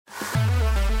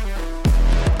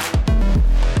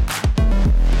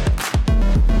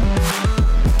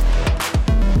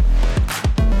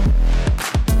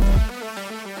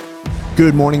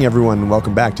Good morning, everyone.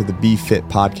 Welcome back to the Be Fit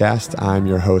podcast. I'm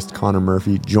your host, Connor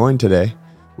Murphy, joined today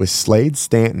with Slayde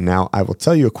Stanton. Now, I will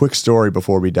tell you a quick story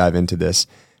before we dive into this,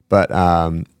 but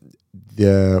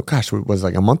it was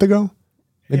like a month ago,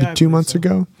 maybe 2 months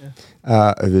ago.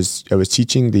 Yeah. I was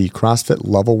teaching the CrossFit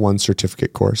Level 1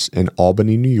 certificate course in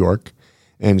Albany, New York,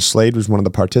 and Slayde was one of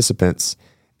the participants.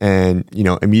 And,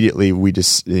 immediately we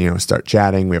just, start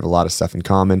chatting. We have a lot of stuff in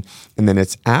common. And then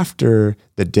it's after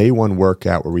the day one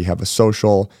workout where we have a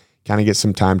social, kind of get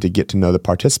some time to get to know the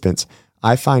participants.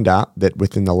 I find out that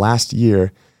within the last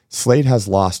year, Slayde has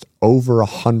lost over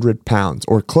 100 pounds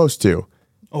or close to.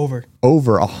 Over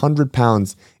 100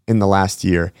 pounds in the last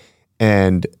year.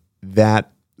 And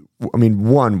that,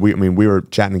 one, we were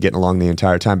chatting and getting along the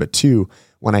entire time. But two,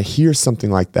 when I hear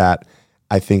something like that,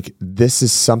 I think this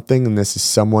is something, and this is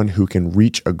someone who can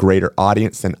reach a greater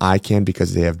audience than I can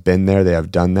because they have been there, they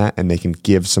have done that, and they can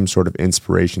give some sort of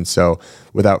inspiration. So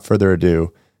without further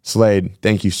ado, Slayde,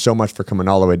 thank you so much for coming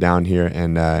all the way down here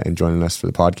and joining us for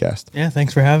the podcast. Yeah,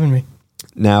 thanks for having me.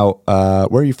 Now,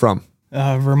 where are you from?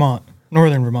 Vermont,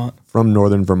 northern Vermont. From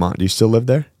northern Vermont. Do you still live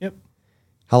there? Yep.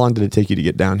 How long did it take you to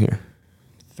get down here?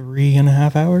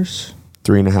 3.5 hours.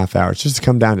 3.5 hours, just to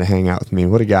come down to hang out with me.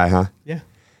 What a guy, huh? Yeah.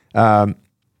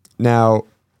 Now,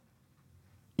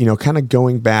 kind of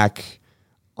going back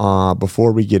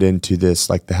before we get into this,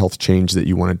 like the health change that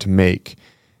you wanted to make,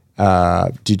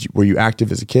 were you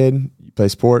active as a kid? You play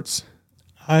sports?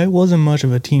 I wasn't much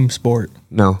of a team sport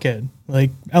kid. Like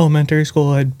elementary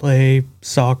school, I'd play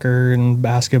soccer and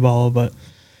basketball, but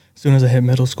as soon as I hit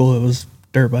middle school, it was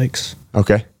dirt bikes.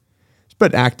 Okay.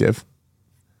 But active.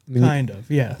 Kind of,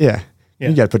 yeah. Yeah. Yeah.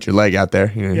 You got to put your leg out there.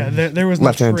 There was no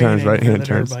left-hand turns, right-hand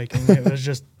turns. Biking. It was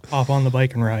just hop on the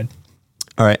bike and ride.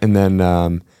 All right, and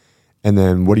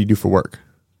then what do you do for work?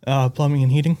 Plumbing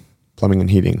and heating. Plumbing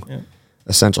and heating. Yeah.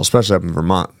 Essential, especially up in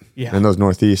Vermont. Yeah. And those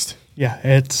Northeast. Yeah,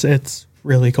 it's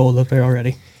really cold up there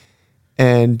already.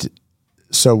 And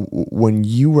so when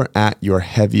you were at your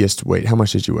heaviest weight, how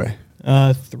much did you weigh?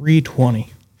 320.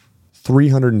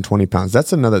 320 pounds.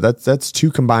 That's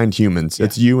two combined humans. Yeah.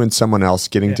 It's you and someone else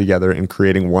getting together and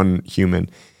creating one human.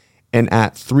 And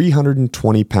at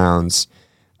 320 pounds,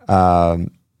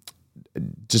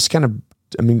 just kind of,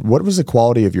 what was the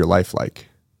quality of your life like?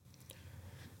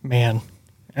 Man,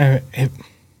 I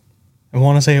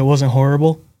want to say it wasn't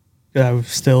horrible. I was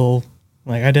still,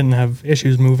 I didn't have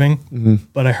issues moving,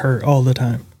 but I hurt all the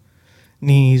time.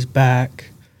 Knees,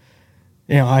 back.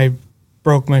 I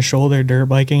broke my shoulder dirt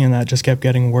biking, and that just kept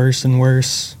getting worse and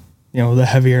worse, the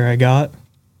heavier I got.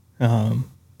 But,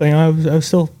 I was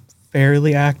still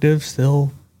fairly active,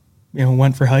 still,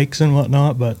 went for hikes and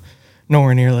whatnot, but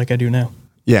nowhere near like I do now.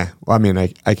 Yeah. Well,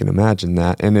 I can imagine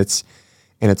that. And it's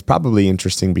probably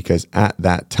interesting because at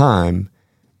that time,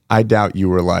 I doubt you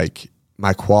were like,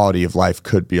 my quality of life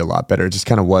could be a lot better. It just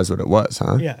kind of was what it was,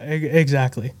 huh? Yeah,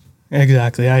 exactly.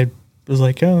 I was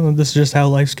like, oh, this is just how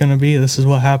life's going to be. This is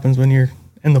what happens when you're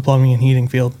in the plumbing and heating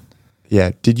field.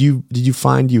 Yeah. Did you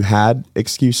find you had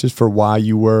excuses for why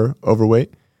you were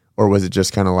overweight? Or was it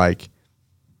just kind of like?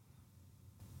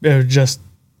 It was just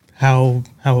how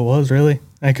it was, really.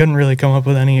 I couldn't really come up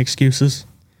with any excuses.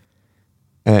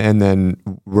 And then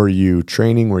were you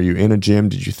training? Were you in a gym?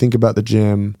 Did you think about the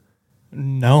gym?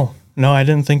 No, I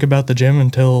didn't think about the gym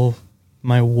until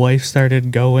my wife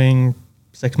started going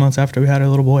 6 months after we had our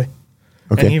little boy.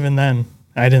 Okay. And even then,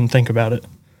 I didn't think about it.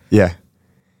 Yeah.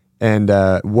 And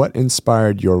what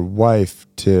inspired your wife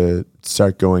to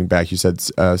start going back? You said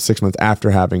 6 months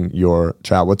after having your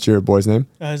child. What's your boy's name?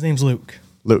 His name's Luke.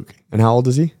 Luke. And how old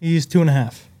is he? He's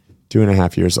 2.5.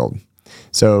 2.5 years old.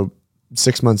 So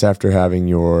 6 months after having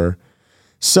your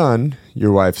son,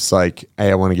 your wife's like,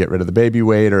 hey, I want to get rid of the baby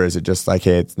weight, or is it just like,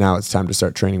 hey, it's time to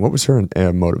start training? What was her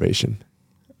motivation?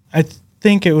 I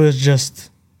think it was just,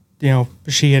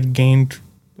 she had gained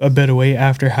a bit of weight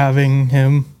after having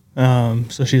him.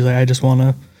 So she's like, I just want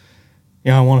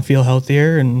to, I want to feel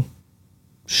healthier. And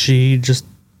she just,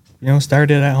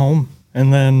 started at home,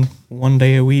 and then one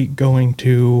day a week going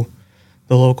to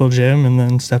the local gym, and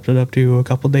then stepped it up to a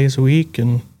couple days a week.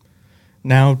 And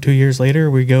now 2 years later,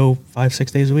 we go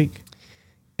 5-6 days a week.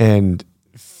 And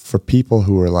for people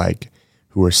who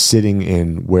are sitting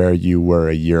in where you were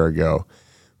a year ago,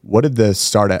 what did the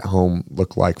start at home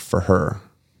look like for her?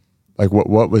 Like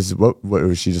what was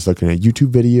she just looking at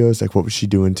YouTube videos? Like what was she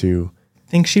doing to? I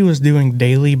think she was doing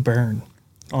Daily Burn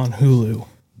on Hulu.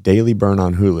 Daily Burn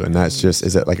on Hulu. And that's just,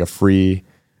 is it like a free?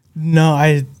 No,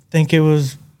 I think it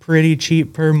was pretty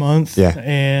cheap per month. Yeah.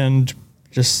 And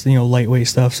just, lightweight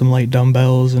stuff, some light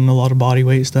dumbbells and a lot of body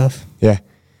weight stuff. Yeah.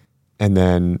 And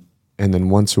then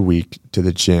once a week to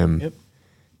the gym. Yep.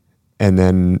 And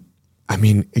then, I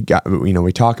mean,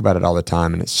 we talk about it all the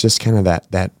time, and it's just kind of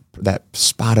that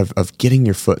spot of getting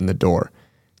your foot in the door.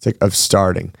 It's like of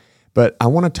starting. But I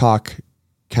want to talk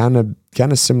kind of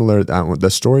similar, the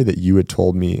story that you had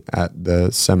told me at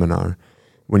the seminar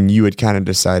when you had kind of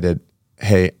decided,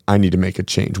 hey, I need to make a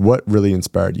change. What really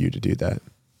inspired you to do that?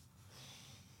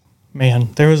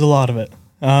 Man, there was a lot of it.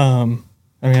 I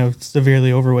was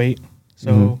severely overweight.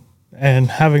 So, and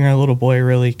having our little boy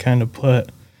really kind of put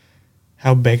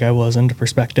how big I was into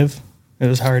perspective. It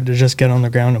was hard to just get on the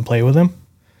ground and play with him,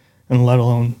 and let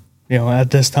alone, at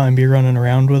this time be running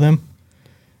around with him.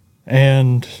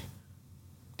 And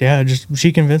yeah,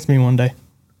 she convinced me one day.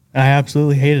 I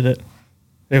absolutely hated it.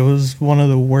 It was one of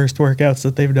the worst workouts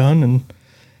that they've done, and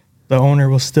the owner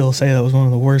will still say that was one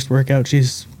of the worst workouts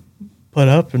she's put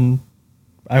up. And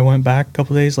I went back a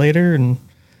couple days later, and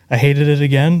I hated it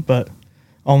again, but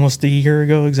almost a year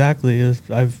ago exactly,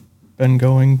 I've been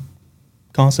going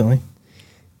constantly.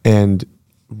 And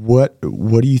what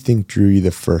do you think drew you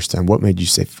the first time? What made you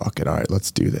say, fuck it, all right,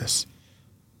 let's do this?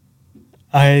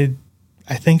 I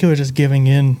think it was just giving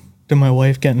in to my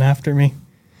wife getting after me,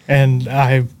 and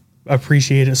I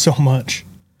appreciate it so much.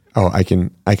 Oh, I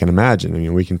can imagine. I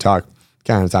mean, we can talk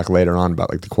later on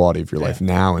about like the quality of your life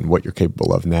now and what you're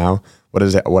capable of now. What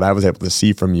I was able to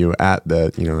see from you at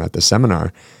the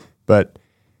seminar. But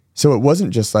so it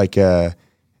wasn't just like hey,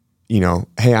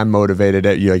 I'm motivated.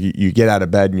 You get out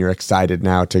of bed and you're excited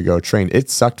now to go train. It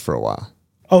sucked for a while.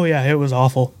 Oh yeah, it was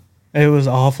awful. It was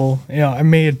awful. I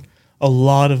made a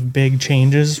lot of big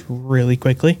changes really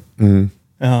quickly.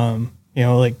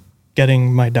 Like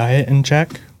getting my diet in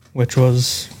check, which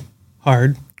was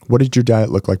hard. What did your diet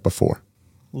look like before?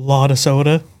 A lot of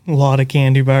soda, a lot of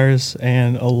candy bars,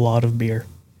 and a lot of beer.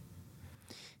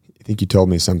 I think you told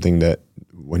me something that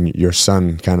when your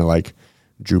son kind of like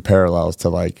drew parallels to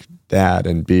like dad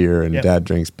and beer, and dad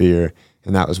drinks beer,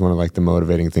 and that was one of like the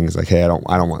motivating things. Like, hey, I don't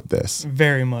want this.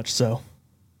 Very much so.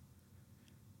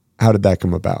 How did that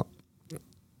come about?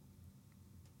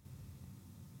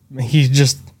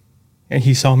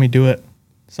 He saw me do it.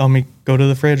 Saw me go to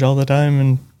the fridge all the time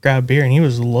and grab beer, and he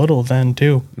was little then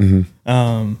too.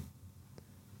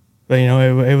 But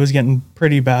it was getting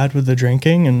pretty bad with the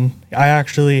drinking, and I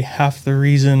actually, half the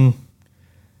reason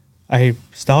I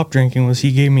stopped drinking was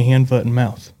he gave me hand, foot, and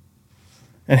mouth.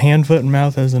 And hand, foot, and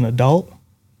mouth as an adult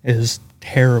is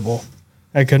terrible.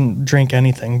 I couldn't drink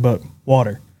anything but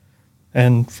water.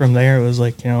 And from there it was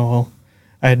like, I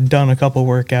had done a couple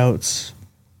workouts,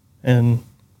 and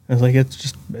I was like,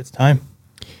 it's time.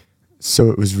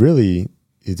 So it was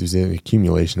an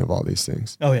accumulation of all these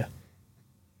things. Oh yeah.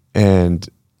 And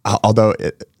although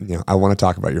I want to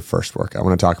talk about your first workout. I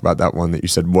want to talk about that one that you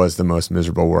said was the most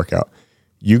miserable workout.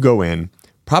 You go in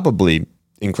probably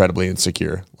incredibly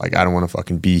insecure. Like, I don't want to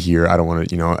fucking be here. I don't want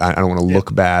to, I don't want to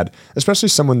look bad, especially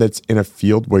someone that's in a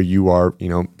field where you are,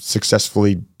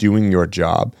 successfully doing your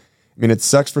job. I mean, it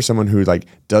sucks for someone who like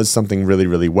does something really,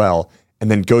 really well and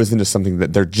then goes into something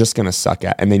that they're just going to suck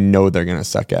at, and they know they're going to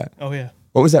suck at. Oh yeah.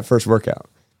 What was that first workout?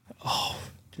 Oh,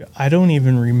 I don't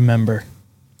even remember.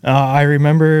 I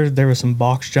remember there was some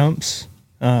box jumps.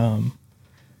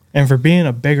 And for being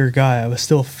a bigger guy, I was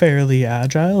still fairly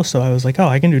agile. So I was like,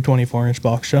 I can do 24-inch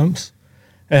box jumps.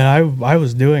 And I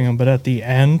was doing them. But at the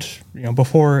end,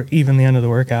 before even the end of the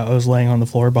workout, I was laying on the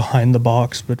floor behind the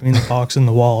box, between the box and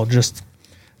the wall, just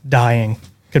dying.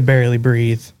 Could barely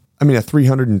breathe. I mean, a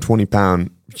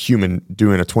 320-pound human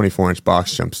doing a 24-inch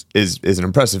box jumps is an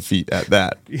impressive feat at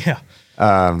that. Yeah.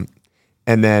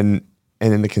 And then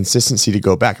the consistency to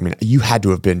go back. I mean, you had to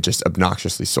have been just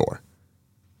obnoxiously sore.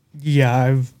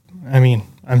 Yeah,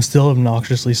 I'm still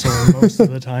obnoxiously sore most of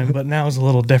the time, but now it's a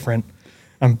little different.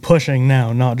 I'm pushing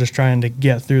now, not just trying to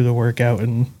get through the workout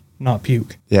and not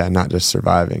puke. Yeah, not just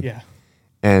surviving. Yeah.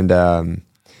 And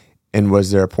was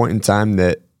there a point in time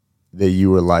that you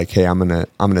were like, hey, I'm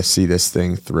gonna see this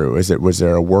thing through? Was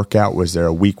there a workout? Was there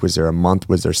a week? Was there a month?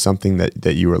 Was there something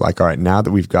that you were like, all right, now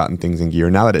that we've gotten things in gear,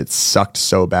 now that it sucked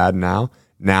so bad, now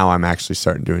I'm actually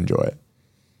starting to enjoy it?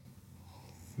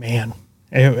 Man,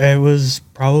 it was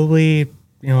probably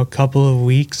a couple of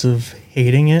weeks of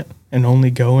hating it and only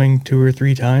going 2 or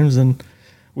 3 times, and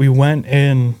we went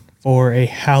in for a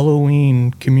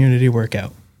Halloween community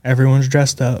workout. Everyone's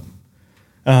dressed up.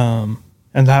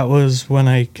 And that was when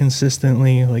I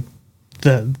consistently,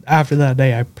 after that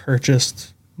day, I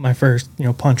purchased my first,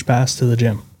 punch pass to the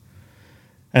gym.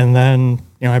 And then,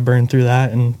 I burned through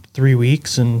that in 3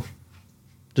 weeks, and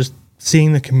just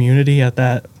seeing the community at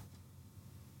that,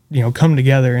 come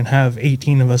together and have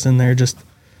 18 of us in there just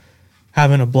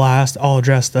having a blast, all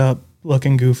dressed up,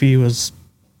 looking goofy,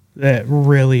 it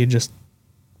really just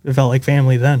it felt like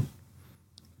family then.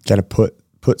 Got to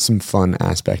put some fun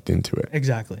aspect into it.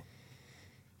 Exactly.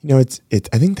 I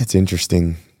think that's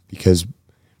interesting because,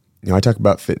 I talk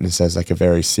about fitness as like a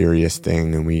very serious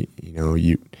thing, and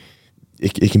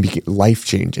it can be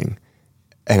life-changing.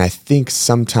 And I think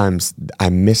sometimes I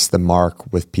miss the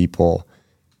mark with people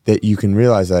that you can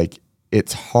realize like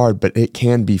it's hard, but it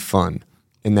can be fun.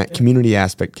 And that community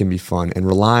aspect can be fun, and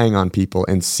relying on people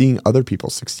and seeing other people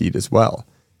succeed as well.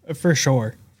 For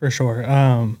sure.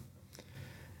 I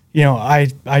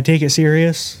take it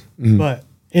serious, but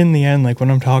in the end, like when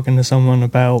I'm talking to someone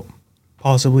about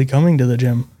possibly coming to the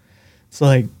gym, it's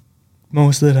like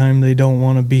most of the time they don't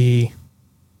want to be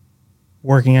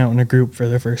working out in a group for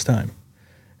the first time.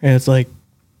 And it's like,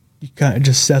 you kind of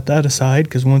just set that aside,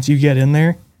 because once you get in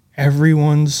there,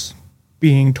 everyone's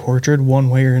being tortured one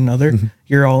way or another.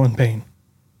 You're all in pain.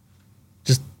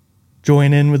 Just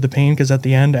join in with the pain, because at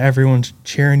the end, everyone's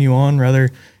cheering you on, whether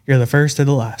you're the first or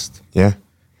the last. Yeah.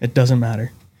 It doesn't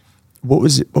matter. What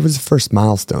was the first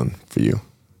milestone for you?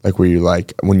 Like, were you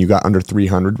like, when you got under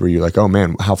 300, were you like, oh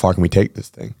man, how far can we take this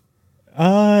thing?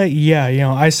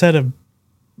 Yeah,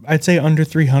 I'd say under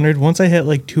 300. Once I hit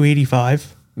like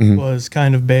 285 was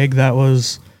kind of big. That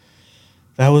was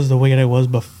the weight I was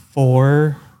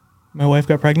before my wife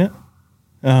got pregnant.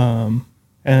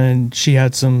 And she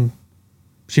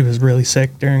was really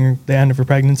sick during the end of her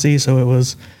pregnancy. So it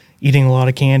was eating a lot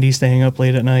of candy, staying up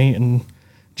late at night, and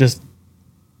just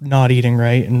not eating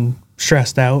right and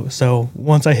stressed out. So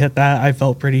once I hit that, I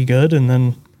felt pretty good. And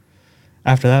then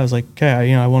after that, I was like,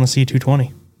 okay, I want to see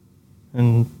 220.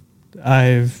 And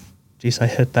I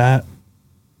hit that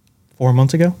 4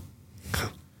 months ago.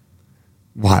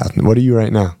 Wild. What are you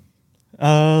right now?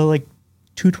 Like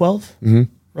 212,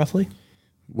 roughly.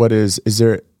 What is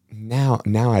there now?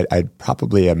 I'd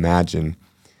probably imagine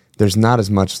there's not as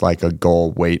much like a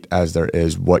goal weight as there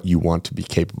is what you want to be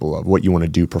capable of, what you want to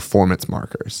do, performance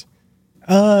markers.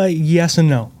 Yes and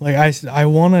no. Like I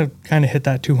want to kind of hit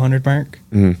that 200 mark,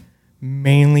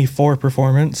 mainly for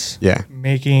performance. Yeah.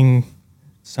 Making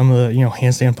some of the,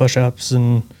 handstand push-ups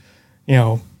and,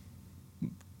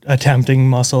 attempting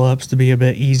muscle ups to be a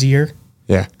bit easier.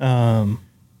 Yeah.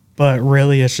 But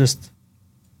really it's just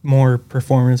more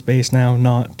performance based now,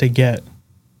 not to get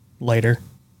lighter,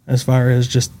 as far as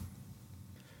just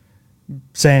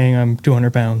saying I'm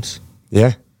 200 pounds.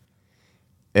 Yeah.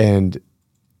 And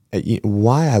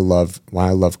why I love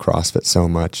CrossFit so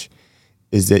much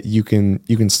is that you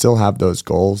can still have those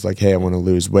goals, like, hey, I want to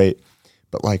lose weight,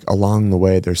 but like along the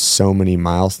way, there's so many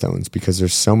milestones, because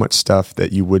there's so much stuff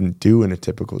that you wouldn't do in a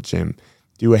typical gym.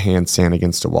 Do a handstand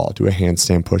against a wall, do a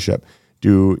handstand push-up,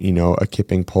 do, a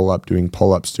kipping pull-up, doing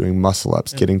pull-ups, doing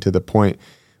muscle-ups, getting to the point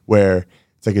where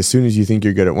it's like as soon as you think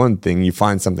you're good at one thing, you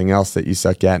find something else that you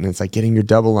suck at, and it's like getting your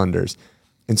double unders.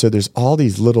 And so there's all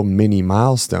these little mini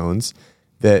milestones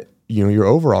that, your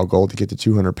overall goal to get to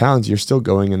 200 pounds, you're still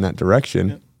going in that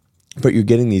direction, but you're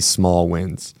getting these small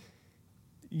wins.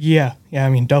 Yeah. I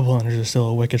mean, double unders are still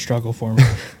a wicked struggle for me.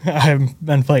 I've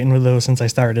been fighting with those since I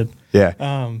started. Yeah.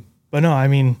 But no, I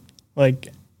mean, like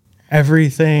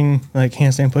everything, like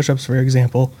handstand push-ups, for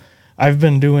example, I've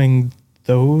been doing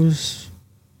those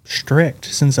strict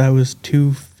since I was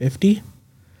 250,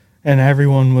 and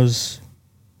everyone was,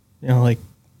 like,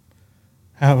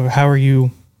 how are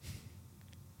you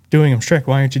doing them strict?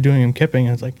 Why aren't you doing them kipping?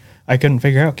 And it's like, I couldn't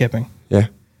figure out kipping. Yeah.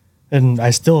 And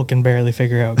I still can barely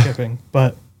figure out kipping,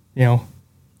 but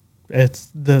it's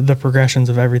the progressions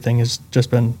of everything has just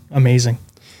been amazing.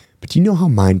 But do you know how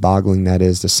mind-boggling that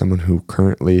is to someone who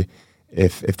currently,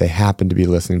 if they happen to be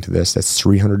listening to this, that's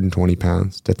 320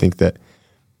 pounds, to think that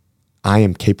I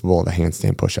am capable of a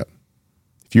handstand push-up?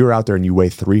 If you're out there and you weigh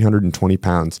 320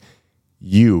 pounds,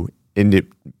 you end up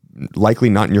likely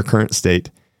not in your current state,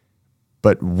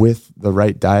 but with the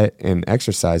right diet and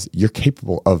exercise, you're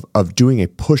capable of doing a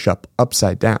push-up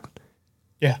upside down.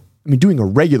 Yeah. I mean, doing a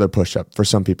regular push-up for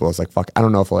some people is like, fuck, I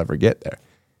don't know if I'll ever get there.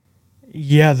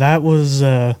 Yeah, that was,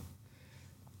 it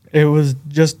was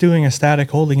just doing a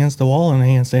static hold against the wall in a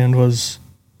handstand was,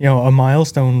 a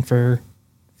milestone for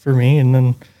me. And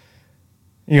then,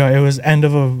 it was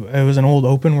an old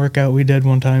open workout we did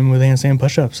one time with handstand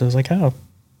push-ups. I was like, oh,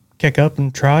 kick up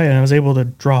and try. And I was able to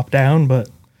drop down, but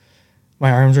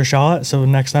my arms were shot. So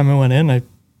next time I went in, I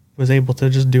was able to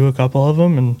just do a couple of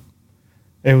them, and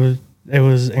it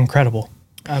was incredible.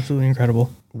 Absolutely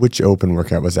incredible. Which open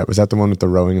workout was that? Was that the one with the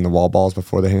rowing and the wall balls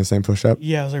before the handstand push-up?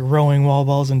 Yeah, it was like rowing, wall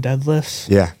balls, and deadlifts.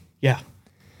 Yeah. Yeah.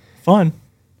 Fun.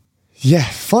 Yeah,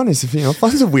 fun's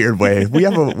a weird way. We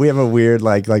have a weird,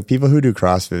 like people who do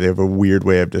CrossFit, they have a weird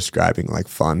way of describing like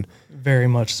fun. Very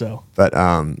much so. But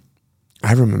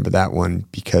I remember that one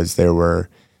because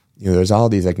there's all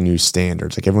these like new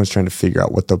standards. Like everyone's trying to figure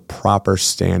out what the proper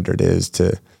standard is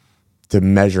to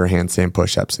measure handstand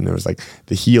push-ups. And there was like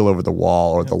the heel over the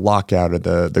wall or the lockout or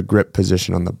the grip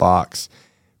position on the box.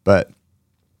 But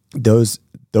those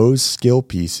skill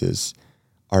pieces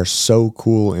are so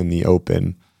cool in the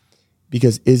open,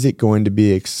 because is it going to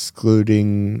be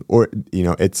excluding, or,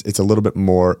 it's a little bit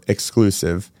more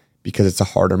exclusive because it's a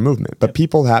harder movement, but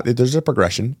people there's a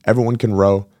progression. Everyone can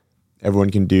row, everyone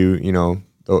can do,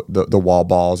 the wall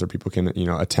balls, or people can,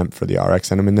 attempt for the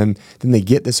RX in them. And then they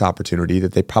get this opportunity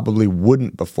that they probably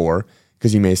wouldn't before,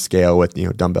 because you may scale with,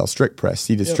 dumbbell strict press,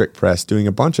 seated strict press, doing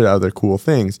a bunch of other cool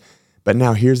things. But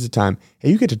now here's the time, hey,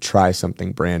 you get to try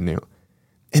something brand new.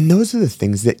 And those are the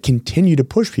things that continue to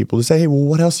push people to say, hey, well,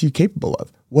 what else are you capable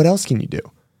of? What else can you do?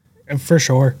 For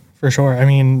sure. I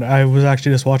mean, I was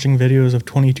actually just watching videos of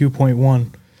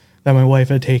 22.1 that my wife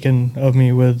had taken of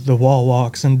me with the wall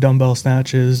walks and dumbbell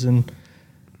snatches. And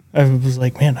I was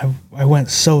like, man, I went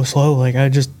so slow. Like I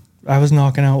was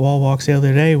knocking out wall walks the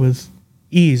other day with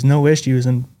ease, no issues.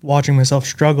 And watching myself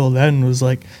struggle then was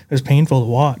like, it was painful to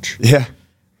watch. Yeah.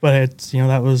 But it's,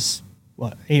 that was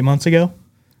 8 months ago.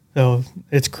 So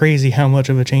it's crazy how much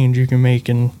of a change you can make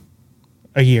in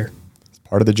a year. It's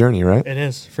part of the journey, right? It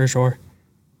is, for sure.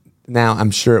 Now,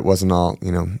 I'm sure it wasn't all,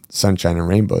 sunshine and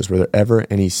rainbows. Were there ever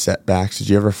any setbacks? Did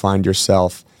you ever find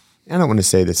yourself, I don't want to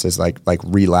say this as like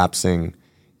relapsing,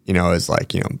 as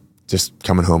like, just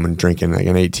coming home and drinking like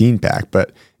an 18 pack,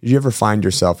 but did you ever find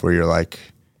yourself where you're like,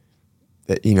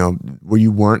 that, where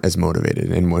you weren't as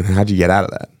motivated, and how'd you get out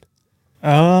of that?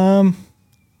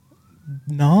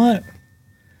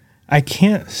 I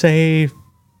can't say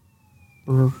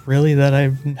really that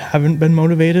I haven't been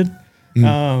motivated.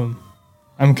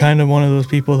 I'm kind of one of those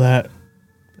people that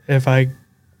if I'm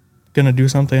going to do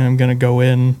something, I'm going to go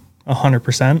in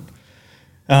 100%.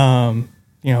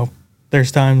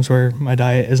 There's times where my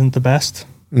diet isn't the best,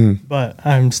 but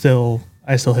I still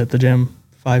hit the gym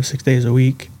 5-6 days a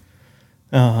week.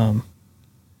 If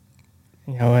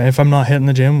I'm not hitting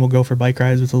the gym, we'll go for bike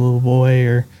rides with a little boy,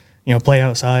 or, play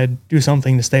outside, do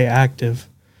something to stay active.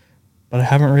 But I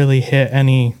haven't really hit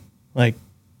any, like,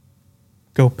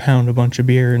 go pound a bunch of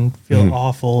beer and feel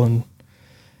awful. And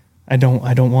I don't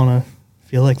want to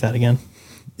feel like that again.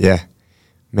 Yeah,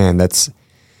 man, it's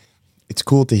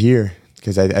cool to hear,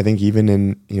 because I think even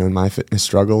in, in my fitness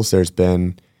struggles, there's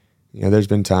been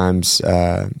times,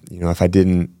 if I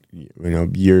didn't,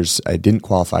 years I didn't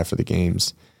qualify for the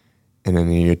games. And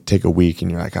then you take a week and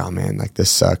you're like, oh man, like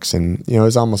this sucks. And,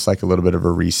 it's almost like a little bit of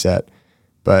a reset.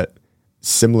 But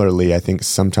similarly, I think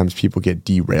sometimes people get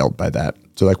derailed by that.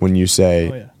 So like when you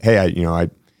say, hey,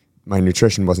 my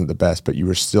nutrition wasn't the best, but you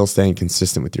were still staying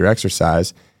consistent with your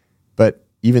exercise. But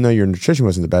even though your nutrition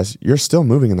wasn't the best, you're still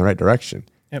moving in the right direction.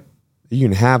 Yep. You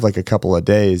can have like a couple of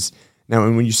days. Now,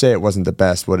 when you say it wasn't the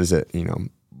best, what is it,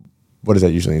 what does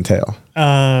that usually entail?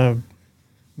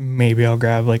 Maybe I'll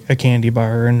grab like a candy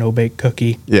bar or a no-bake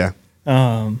cookie. Yeah.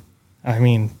 I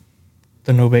mean,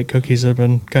 the no-bake cookies have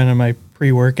been kind of my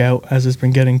pre-workout as it's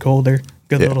been getting colder.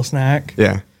 Good little snack.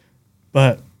 Yeah.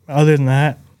 But other than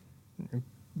that,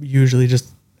 usually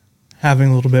just having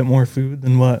a little bit more food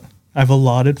than what I've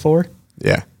allotted for.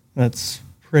 Yeah. That's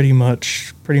pretty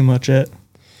much it.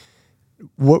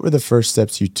 What were the first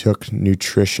steps you took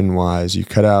nutrition-wise? You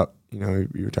cut out, you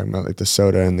were talking about like the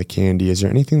soda and the candy. Is there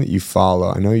anything that you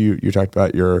follow? I know you talked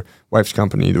about your wife's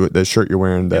company, the shirt you're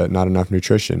wearing, the Not Enough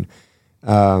Nutrition.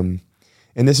 And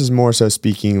this is more so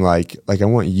speaking like I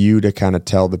want you to kind of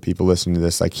tell the people listening to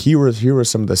this, like here were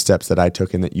some of the steps that I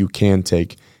took and that you can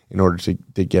take in order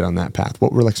to get on that path.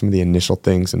 What were like some of the initial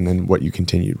things, and then what you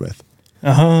continued with?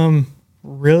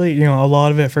 Really, a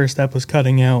lot of it, first step was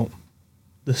cutting out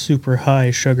the super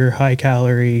high sugar, high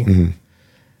calorie.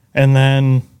 And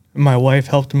then my wife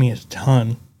helped me a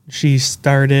ton. She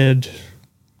started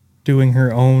doing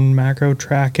her own macro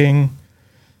tracking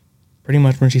pretty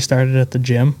much when she started at the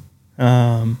gym.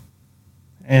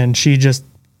 And she just,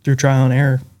 through trial and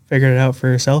error, figured it out for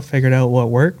herself, figured out what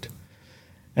worked.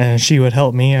 And she would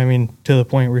help me, to the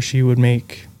point where she would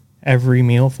make every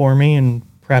meal for me and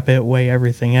prep it, weigh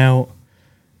everything out.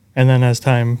 And then as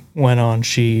time went on,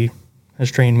 she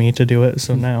has trained me to do it.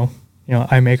 So now,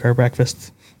 I make our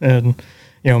breakfast and,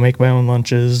 make my own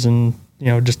lunches, and,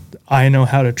 just I know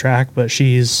how to track, but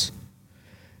she's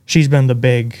been the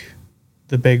big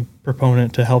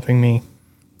proponent to helping me.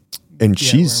 And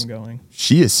she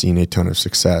has seen a ton of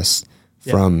success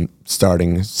from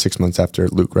starting 6 months after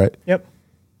Luke, right? Yep.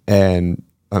 And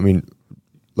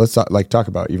let's talk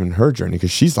about even her journey,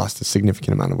 because she's lost a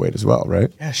significant amount of weight as well,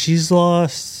 right? Yeah, she's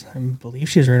lost, I believe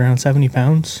she's right around 70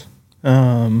 pounds.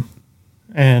 And,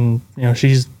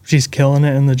 she's killing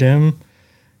it in the gym,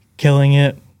 killing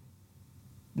it,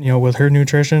 with her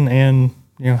nutrition and,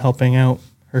 helping out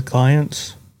her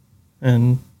clients,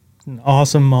 and an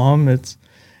awesome mom. It's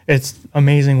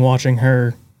amazing watching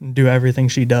her do everything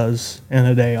she does in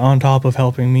a day on top of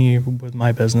helping me with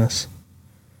my business.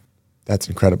 That's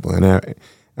incredible. And I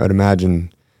would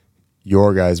imagine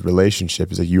your guys'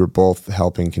 relationship is that you were both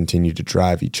helping continue to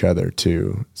drive each other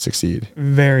to succeed.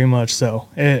 Very much so.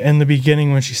 In the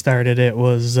beginning, when she started, it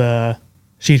was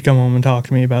she'd come home and talk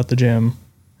to me about the gym,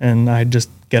 and I'd just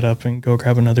get up and go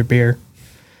grab another beer.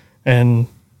 And,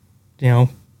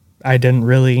 I didn't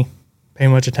really pay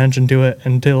much attention to it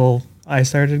until I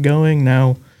started going.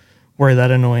 Now we're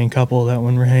that annoying couple that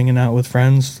when we're hanging out with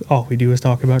friends, all we do is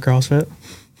talk about CrossFit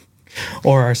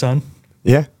or our son.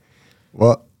 Yeah.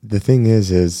 Well, the thing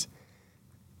is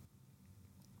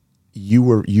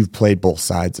you've played both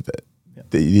sides of it.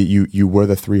 Yeah. You were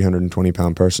the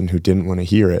 320-pound person who didn't want to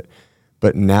hear it,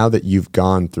 but now that you've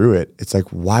gone through it, it's like,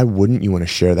 why wouldn't you want to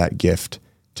share that gift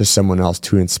to someone else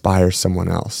to inspire someone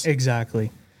else?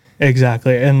 Exactly.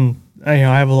 And I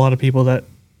have a lot of people that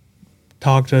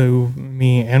talk to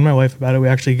me and my wife about it. We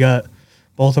actually got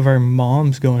both of our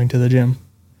moms going to the gym,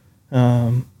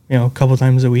 a couple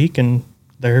times a week, and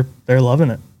they're loving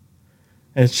it.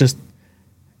 It's just,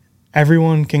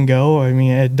 everyone can go. I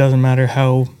mean, it doesn't matter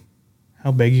how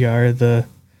big you are. The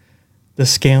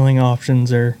scaling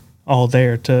options are all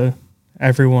there to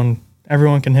everyone.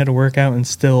 Everyone can hit a workout and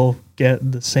still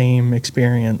get the same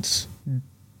experience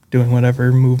doing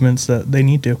whatever movements that they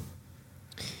need to.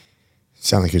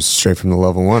 Sound like it's straight from the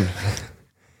level one.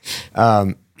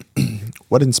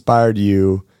 What inspired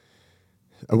you?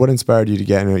 What inspired you to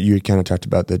get? I know you kind of talked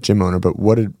about the gym owner, but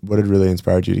what had really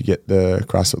inspired you to get the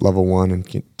CrossFit level one and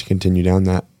to continue down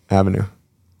that avenue?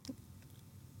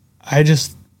 I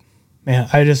just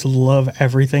love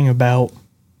everything about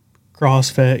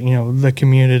CrossFit. The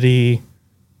community,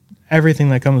 everything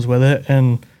that comes with it,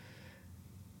 and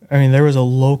I mean, there was a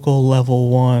local level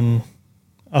one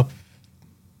up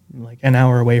like an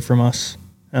hour away from us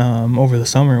over the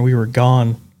summer. We were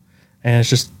gone, and it's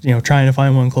just trying to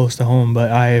find one close to home. But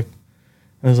I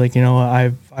was like,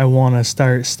 I want to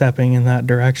start stepping in that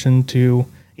direction to,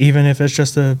 even if it's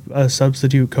just a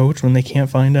substitute coach when they can't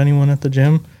find anyone at the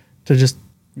gym, to just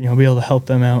be able to help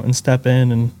them out and step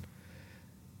in. And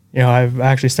I've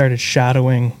actually started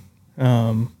shadowing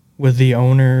with the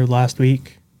owner last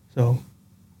week, so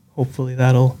hopefully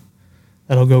that'll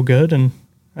go good and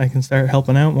I can start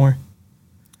helping out more.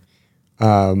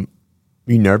 Were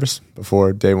you nervous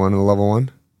before day one of the level one?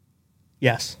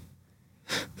 Yes.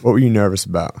 What were you nervous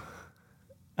about?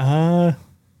 I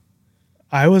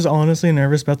was honestly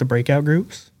nervous about the breakout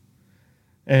groups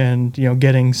and,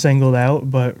 getting singled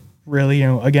out, but really,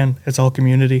 again, it's all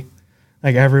community.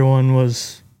 Like, everyone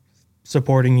was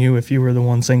supporting you if you were the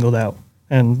one singled out,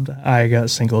 and I got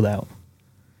singled out.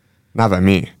 Not by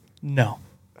me. No.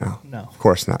 No. Of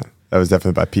course not. That was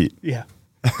definitely by Pete. Yeah.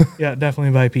 Yeah,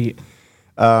 definitely by Pete.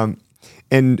 And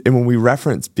when we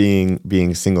reference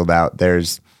being singled out,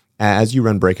 there's, as you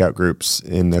run breakout groups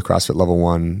in the CrossFit Level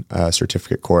 1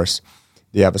 certificate course,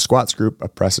 you have a squats group, a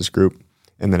presses group,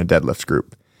 and then a deadlifts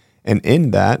group. And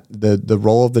in that, the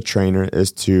role of the trainer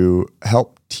is to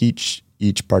help teach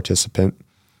each participant,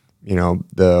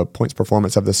 the points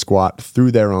performance of the squat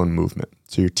through their own movement.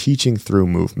 So you're teaching through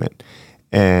movement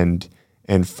and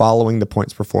following the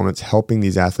points performance, helping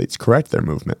these athletes correct their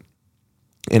movement.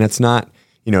 And it's not,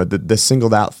 the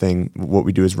singled out thing. What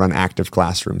we do is run active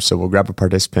classrooms. So we'll grab a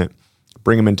participant,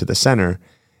 bring them into the center,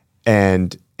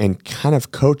 and kind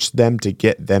of coach them to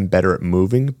get them better at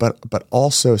moving, but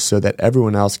also so that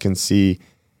everyone else can see,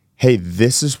 hey,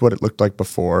 this is what it looked like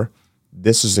before.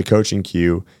 This is the coaching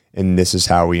cue, and this is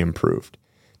how we improved.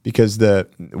 Because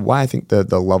why I think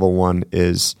the level one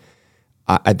is,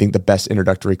 I think, the best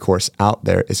introductory course out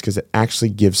there is because it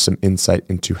actually gives some insight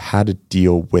into how to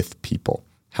deal with people,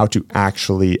 how to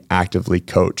actually actively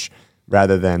coach,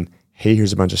 rather than, hey,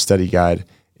 here's a bunch of study guide.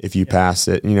 If you pass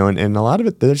it, and a lot of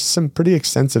it, there's some pretty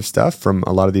extensive stuff from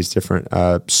a lot of these different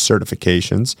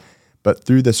certifications. But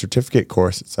through the certificate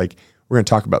course, it's like, we're going to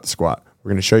talk about the squat. We're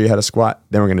going to show you how to squat.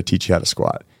 Then we're going to teach you how to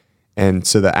squat. And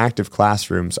so the active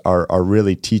classrooms are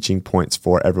really teaching points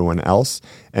for everyone else,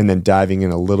 and then diving in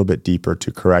a little bit deeper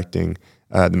to correcting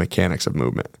the mechanics of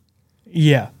movement.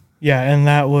 Yeah. And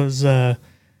that was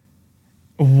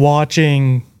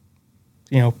watching,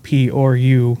 Pete or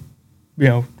you,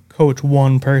 coach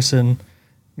one person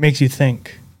makes you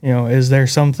think, is there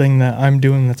something that I'm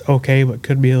doing that's okay but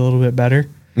could be a little bit better?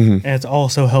 Mm-hmm. And it's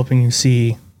also helping you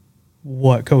see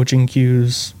what coaching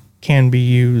cues can be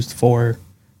used for,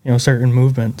 certain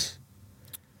movements.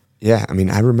 Yeah. I mean,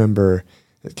 I remember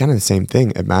kind of the same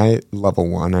thing at my level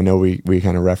 1. I know we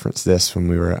kind of referenced this when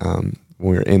we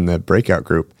were in the breakout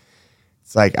group.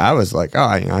 It's like, I was like,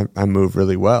 oh, I move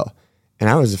really well. And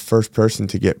I was the first person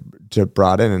to get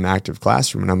brought in an active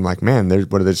classroom. And I'm like, man, they're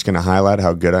just going to highlight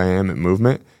how good I am at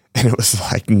movement? And it was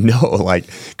like, no, like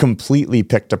completely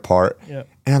picked apart. Yep.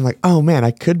 And I'm like, oh man,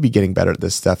 I could be getting better at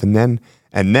this stuff. And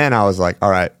then I was like, all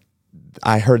right,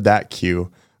 I heard that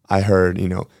cue. I heard,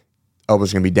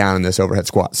 elbows are going to be down in this overhead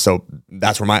squat. So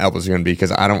that's where my elbows are going to be,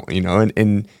 because I don't,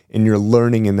 and you're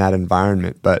learning in that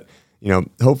environment. But,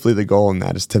 hopefully the goal in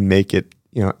that is to make it,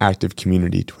 active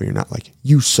community, to where you're not like,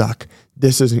 you suck,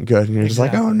 this isn't good. And you're just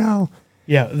like, oh no.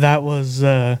 Yeah, that was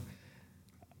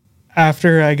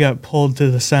after I got pulled to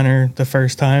the center the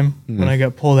first time. When I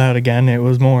got pulled out again, it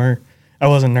was more, I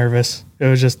wasn't nervous. It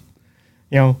was just,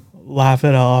 laugh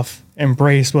it off,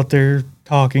 embrace what they're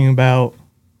talking about,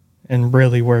 and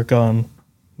really work on,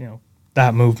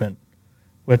 that movement,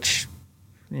 which,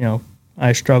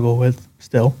 I struggle with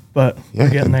still, but we're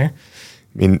getting there.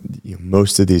 I mean,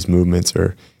 most of these movements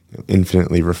are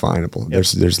infinitely refinable. Yep.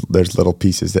 There's little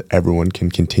pieces that everyone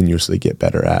can continuously get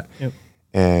better at. Yep.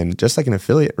 And just like an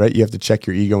affiliate, right? You have to check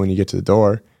your ego when you get to the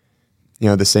door.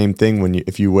 The same thing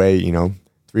if you weigh,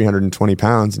 320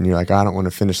 pounds and you're like, I don't want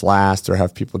to finish last or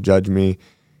have people judge me.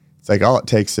 It's like, all it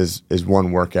takes is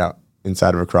one workout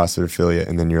inside of a CrossFit affiliate.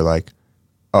 And then you're like,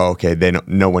 oh, okay,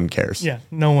 no one cares. Yeah.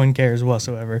 No one cares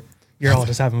whatsoever. You're all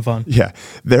just having fun. Yeah.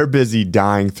 They're busy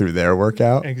dying through their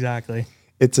workout. Exactly.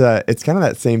 It's kind of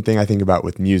that same thing I think about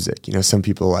with music. Some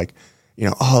people are like,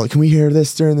 oh, can we hear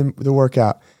this during the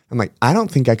workout? I'm like, I don't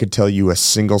think I could tell you a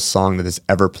single song that is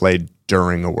ever played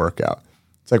during a workout.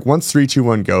 It's like once 3, 2,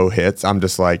 1, go hits, I'm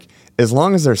just like, as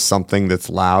long as there's something that's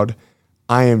loud,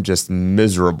 I am just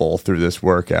miserable through this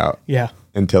workout. Yeah.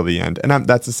 Until the end. And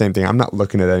that's the same thing. I'm not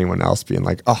looking at anyone else being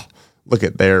like, oh, look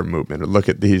at their movement or look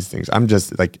at these things. I'm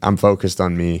just like, I'm focused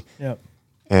on me. Yep.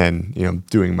 And,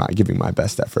 giving my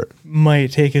best effort.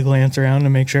 Might take a glance around to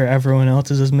make sure everyone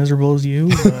else is as miserable as you,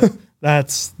 but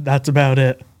that's about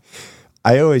it.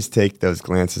 I always take those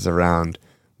glances around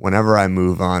whenever I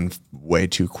move on way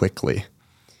too quickly.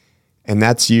 And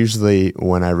that's usually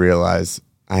when I realize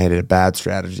I had a bad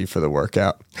strategy for the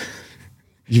workout.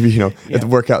 If the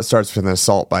workout starts with an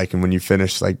assault bike and when you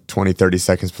finish like 20, 30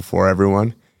 seconds before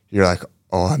everyone, you're like,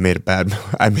 oh, I made a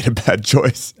bad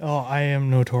choice. Oh, I am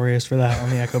notorious for that on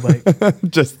the Echo bike.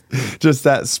 just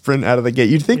that sprint out of the gate.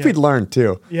 You'd think we'd learn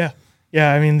too. Yeah.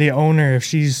 Yeah. I mean, the owner, if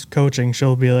she's coaching,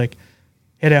 she'll be like,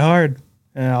 hit it hard.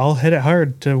 And I'll hit it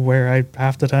hard to where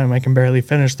half the time I can barely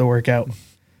finish the workout.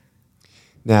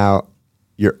 Now,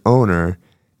 your owner,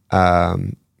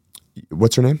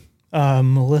 what's her name?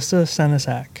 Melissa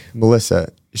Senesac.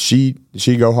 Melissa, she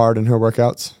go hard in her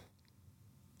workouts?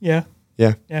 Yeah.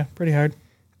 Yeah. Yeah, pretty hard.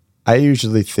 I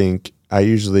usually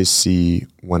see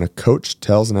when a coach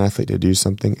tells an athlete to do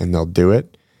something and they'll do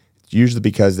it, it's usually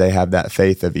because they have that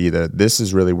faith of either this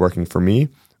is really working for me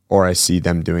or I see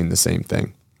them doing the same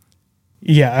thing.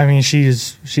 Yeah, I mean,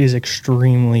 she's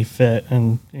extremely fit,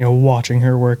 and watching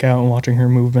her work out and watching her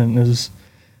movement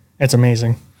it's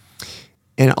amazing.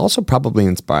 And also probably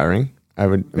inspiring, I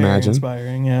would imagine.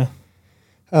 Inspiring, yeah.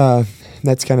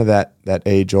 That's kind of that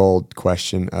age-old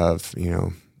question of,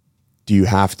 do you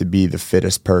have to be the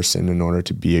fittest person in order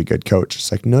to be a good coach?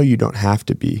 It's like, no, you don't have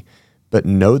to be. But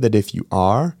know that if you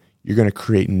are, you're going to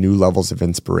create new levels of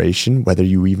inspiration, whether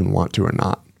you even want to or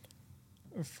not.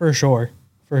 For sure.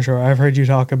 For sure. I've heard you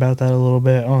talk about that a little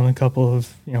bit on a couple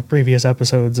of previous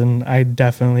episodes, and I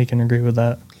definitely can agree with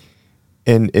that.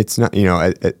 And it's not,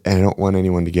 I don't want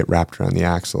anyone to get wrapped around the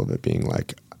axle of it being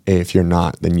like, hey, if you're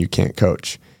not, then you can't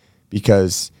coach.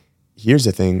 Because here's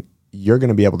the thing, you're going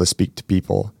to be able to speak to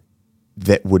people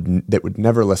that would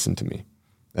never listen to me.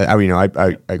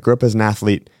 I grew up as an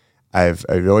athlete. I've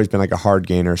always been like a hard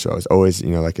gainer, so I was always,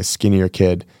 like a skinnier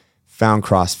kid, found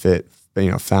CrossFit,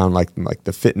 found like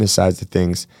the fitness sides of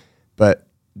things. But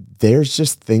there's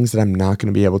just things that I'm not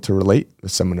going to be able to relate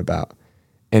with someone about.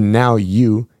 And now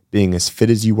you, being as fit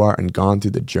as you are and gone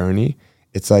through the journey,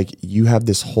 it's like you have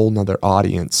this whole nother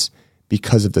audience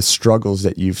because of the struggles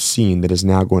that you've seen that is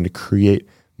now going to create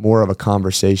more of a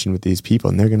conversation with these people,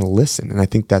 and they're going to listen. And I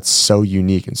think that's so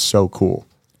unique and so cool.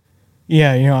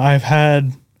 Yeah,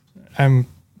 I'm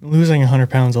losing 100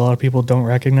 pounds. A lot of people don't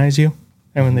recognize you.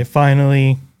 And when they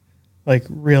finally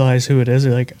realize who it is,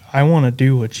 they're like, I want to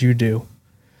do what you do.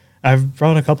 I've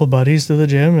brought a couple buddies to the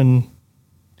gym, and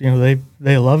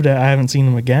they loved it. I haven't seen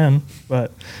them again,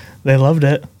 but they loved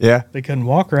it. Yeah. They couldn't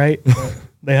walk right, but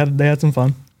they had some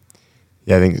fun.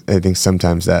 Yeah, I think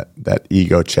sometimes that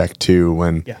ego check too,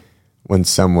 when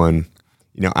someone,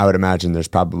 I would imagine there's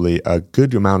probably a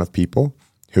good amount of people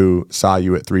who saw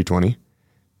you at 320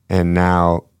 and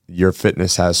now your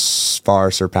fitness has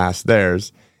far surpassed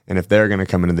theirs. And if they're going to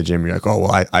come into the gym, you're like, oh,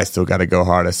 well, I still got to go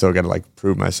hard. I still got to like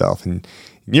prove myself. And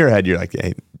in your head, you're like,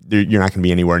 hey, you're not going to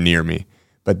be anywhere near me.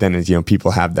 But then as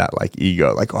people have that like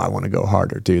ego, like, oh, I want to go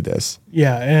harder, do this.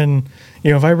 Yeah. And,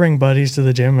 if I bring buddies to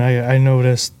the gym, I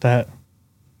notice that,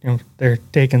 they're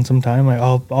taking some time. Like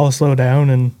I'll slow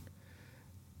down and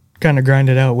kind of grind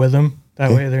it out with them.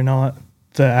 That way they're not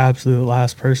the absolute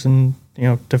last person,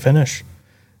 to finish.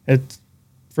 It's,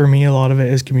 for me, a lot of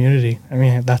it is community. I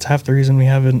mean, that's half the reason we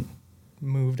haven't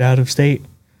moved out of state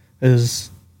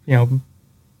is,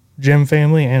 gym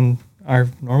family and our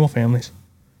normal families.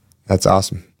 That's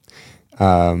awesome.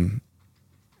 How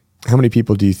many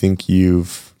people do you think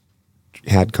you've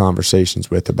had conversations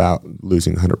with about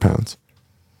losing 100 pounds?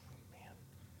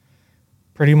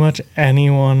 Pretty much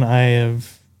anyone I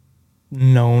have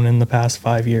known in the past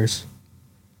 5 years.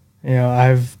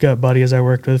 I've got buddies I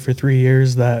worked with for 3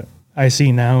 years that I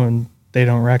see now and they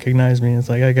don't recognize me. It's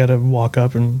like I got to walk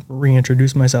up and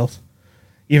reintroduce myself.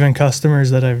 Even customers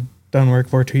that I've done work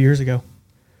for 2 years ago,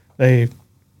 they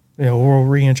will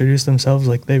reintroduce themselves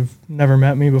like they've never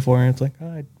met me before. And it's like,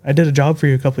 oh, I did a job for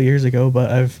you a couple of years ago,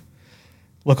 but I've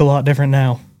look a lot different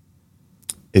now.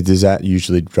 Does that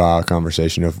usually draw a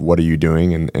conversation of what are you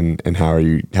doing and how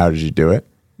did you do it?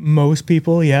 Most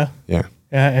people, yeah. Yeah.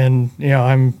 Yeah,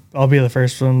 and I'll be the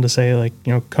first one to say like,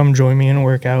 come join me in a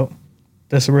workout.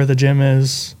 This is where the gym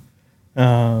is,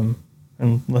 and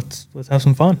let's have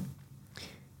some fun.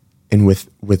 And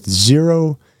with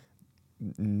zero,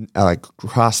 like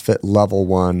CrossFit level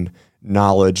 1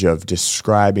 knowledge of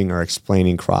describing or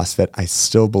explaining CrossFit, I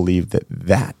still believe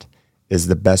that is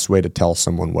the best way to tell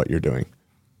someone what you're doing.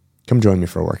 Come join me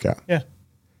for a workout. Yeah.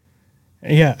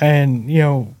 Yeah, and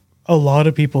a lot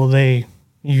of people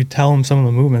you tell them some of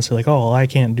the movements, they're like, oh, well, I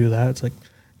can't do that. It's like,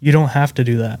 you don't have to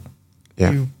do that.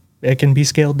 Yeah. It can be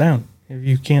scaled down. If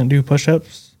you can't do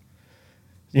push-ups,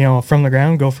 from the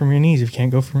ground, go from your knees. If you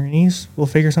can't go from your knees, we'll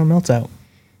figure something else out.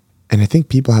 And I think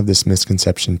people have this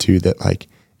misconception too that like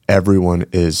everyone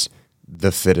is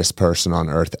the fittest person on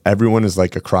earth. Everyone is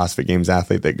like a CrossFit Games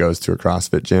athlete that goes to a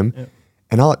CrossFit gym. Yep.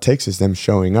 And all it takes is them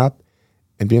showing up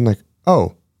and being like,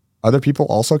 oh, other people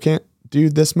also can't do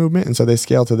this movement. And so they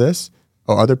scale to this.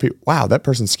 Oh, other people, wow, that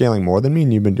person's scaling more than me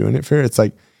and you've been doing it for, it's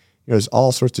like, there's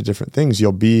all sorts of different things.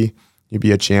 You'll be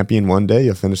a champion one day,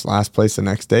 you'll finish last place the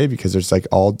next day because there's like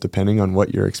all depending on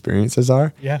what your experiences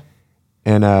are. Yeah.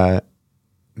 And,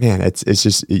 man, it's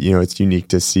just, it's unique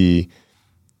to see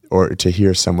or to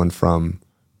hear someone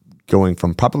going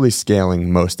from probably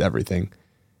scaling most everything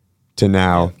to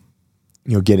now,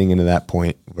 getting into that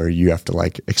point where you have to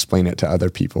like explain it to other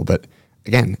people. But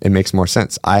again, it makes more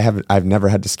sense. I've never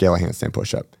had to scale a handstand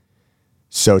push-up.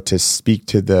 So to speak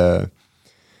to the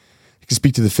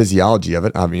physiology of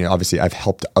it, I mean, obviously I've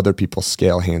helped other people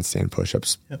scale handstand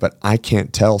push-ups, but I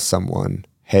can't tell someone,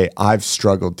 hey, I've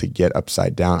struggled to get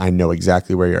upside down. I know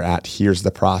exactly where you're at. Here's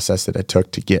the process that it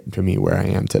took to get to me where I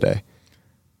am today.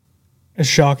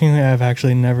 Shockingly, I've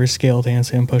actually never scaled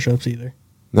handstand push-ups either.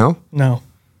 No? No.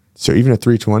 So even at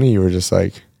 320, you were just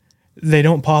like... They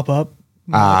don't pop up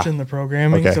much in the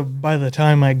programming. Okay. So by the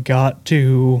time I got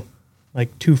to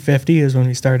like 250 is when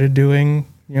we started doing,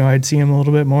 I'd see them a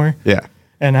little bit more. Yeah.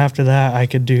 And after that, I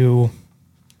could do,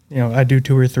 I'd do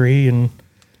 2 or 3 and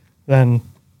then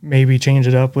maybe change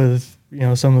it up with,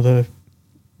 some of the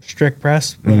strict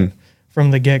press. But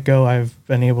from the get-go, I've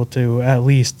been able to at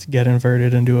least get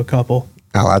inverted and do a couple.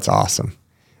 Oh, that's awesome.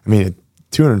 I mean, a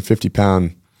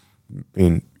 250-pound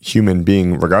human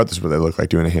being, regardless of what they look like,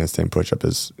 doing a handstand push-up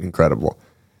is incredible.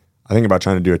 I think about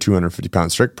trying to do a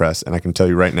 250-pound strict press, and I can tell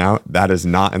you right now, that is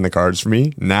not in the cards for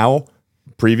me now,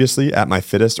 previously, at my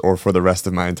fittest, or for the rest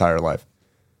of my entire life.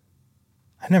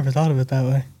 I never thought of it that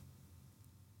way.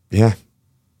 Yeah.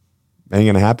 Ain't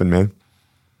going to happen, man.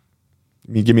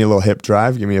 You give me a little hip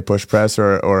drive, give me a push press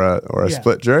or a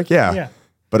split jerk, yeah.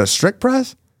 But a strict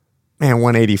press, man,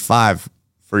 185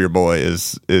 for your boy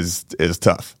is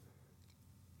tough.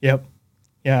 Yep.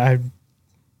 Yeah,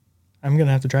 I'm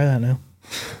gonna have to try that now.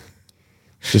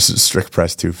 Just a strict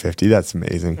press 250. That's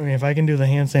amazing. I mean, if I can do the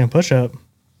handstand push-up,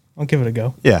 I'll give it a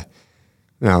go. Yeah.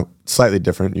 Now, slightly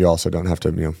different. You also don't have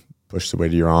to, push the weight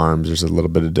of your arms. There's a little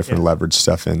bit of different leverage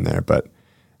stuff in there, but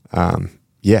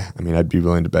yeah, I mean, I'd be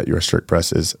willing to bet your strict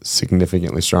press is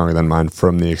significantly stronger than mine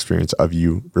from the experience of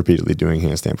you repeatedly doing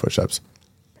handstand push-ups.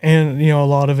 And, a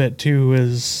lot of it too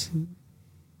is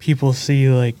people see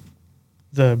like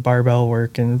the barbell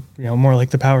work and, more like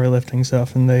the powerlifting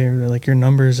stuff. And they're like, your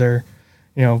numbers are,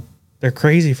 they're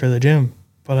crazy for the gym.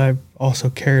 But I've also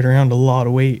carried around a lot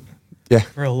of weight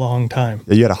for a long time.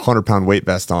 Yeah, you had a 100-pound weight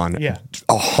vest on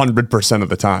 100% of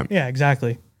the time. Yeah,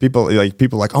 exactly. People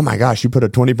like, oh my gosh, you put a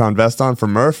 20-pound vest on for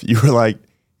Murph? You were like,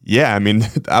 yeah, I mean,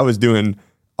 I was doing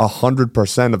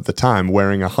 100% of the time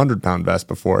wearing a 100-pound vest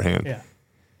beforehand. Yeah.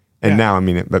 And now, I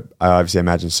mean, but I obviously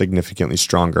imagine significantly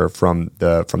stronger from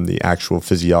the actual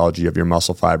physiology of your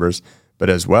muscle fibers, but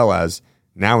as well as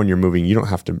now when you're moving, you don't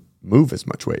have to move as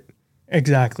much weight.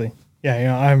 Exactly.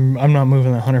 Yeah, I'm not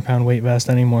moving the 100-pound weight vest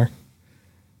anymore.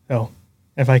 So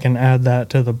if I can add that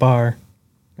to the bar,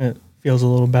 it feels a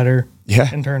little better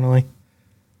internally.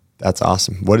 That's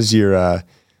awesome. What is your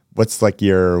what's like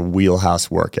your wheelhouse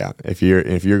workout? If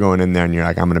you're going in there and you're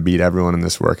like, I'm going to beat everyone in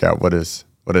this workout, what is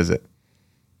it?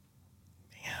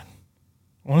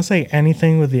 I want to say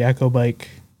anything with the Echo Bike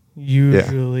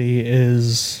usually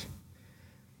is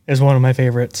one of my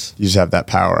favorites. You just have that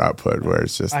power output where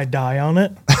it's just... I die on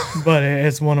it, but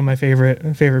it's one of my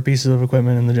favorite pieces of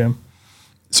equipment in the gym.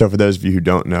 So for those of you who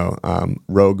don't know,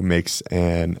 Rogue makes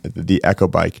the Echo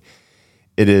Bike.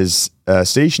 It is a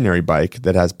stationary bike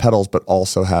that has pedals but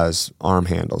also has arm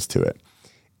handles to it.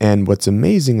 And what's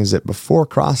amazing is that before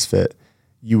CrossFit,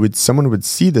 someone would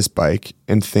see this bike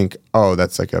and think, oh,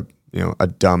 that's like a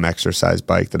dumb exercise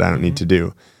bike that I don't need to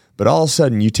do. But all of a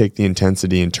sudden you take the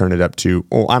intensity and turn it up to,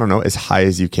 I don't know, as high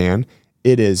as you can.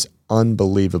 It is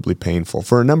unbelievably painful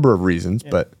for a number of reasons,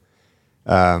 but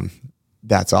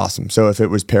that's awesome. So if it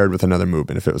was paired with another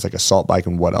movement, if it was like assault bike,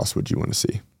 and what else would you want to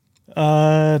see?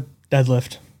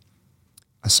 Deadlift.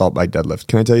 Assault bike deadlift.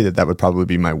 Can I tell you that would probably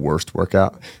be my worst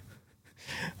workout?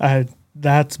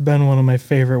 That's been one of my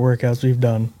favorite workouts we've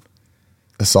done.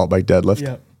 Assault bike deadlift?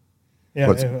 Yep. Yeah,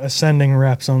 ascending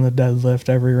reps on the deadlift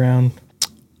every round.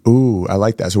 Ooh, I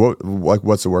like that. So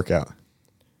what's the workout?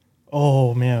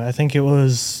 Oh, man, I think it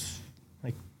was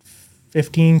like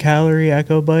 15 calorie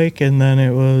Echo Bike, and then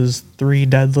it was 3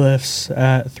 deadlifts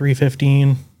at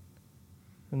 315,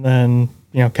 and then,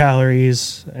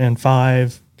 calories and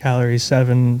 5 calories,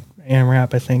 7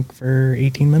 AMRAP, I think, for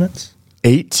 18 minutes.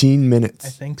 18 minutes? I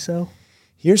think so.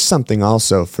 Here's something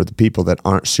also for the people that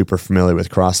aren't super familiar with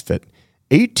CrossFit.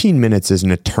 18 minutes is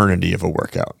an eternity of a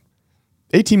workout.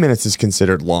 18 minutes is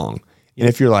considered long. And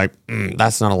if you're like,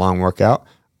 that's not a long workout,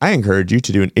 I encourage you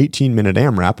to do an 18-minute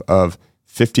AMRAP of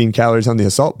 15 calories on the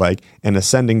assault bike and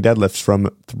ascending deadlifts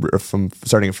from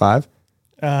starting at 5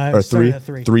 or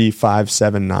 3, 5,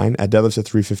 7, 9 at deadlifts at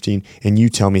 315. And you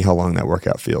tell me how long that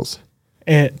workout feels.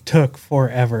 It took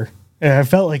forever. I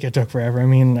felt like it took forever. I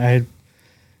mean, I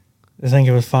think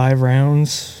it was 5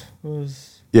 rounds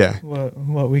was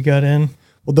what we got in.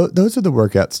 Well, those are the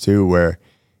workouts too, where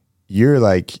you're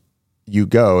like, you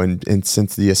go and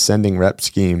since the ascending rep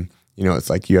scheme, it's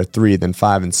like you have 3, then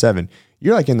 5 and 7.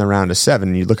 You're like in the round of 7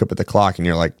 and you look up at the clock and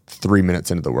you're like 3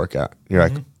 minutes into the workout. You're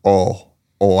like,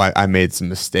 I made some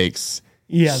mistakes.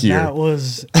 Yeah, here. That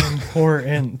was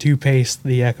important to pace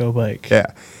the Echo Bike.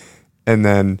 Yeah. And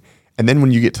then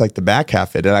when you get to like the back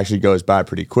half, it actually goes by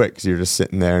pretty quick because you're just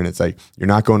sitting there and it's like you're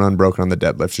not going unbroken on the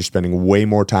deadlifts. You're spending way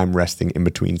more time resting in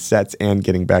between sets and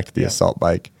getting back to the assault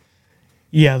bike.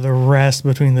 Yeah, the rest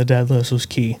between the deadlifts was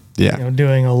key. Yeah.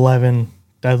 Doing 11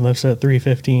 deadlifts at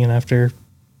 315 after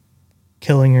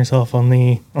killing yourself on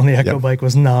the Echo Bike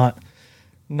was not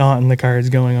in the cards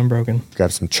going unbroken.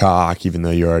 Grab some chalk, even though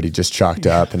you're already just chalked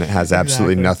up and it has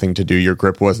absolutely nothing to do. Your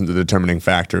grip wasn't the determining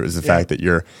factor. It was the fact that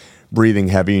you're breathing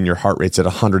heavy and your heart rate's at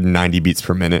 190 beats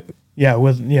per minute. Yeah,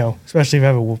 with especially if you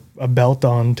have a belt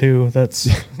on too, that's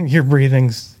your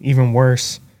breathing's even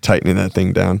worse. Tightening that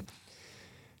thing down.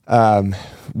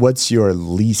 What's your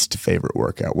least favorite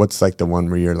workout? What's like the one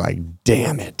where you're like,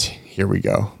 damn it, here we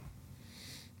go?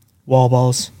 Wall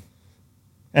balls.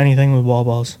 Anything with wall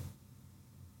balls.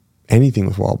 Anything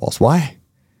with wall balls. Why?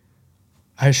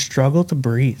 I struggle to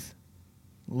breathe.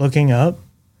 Looking up,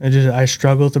 I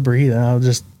struggle to breathe, and I'll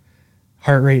just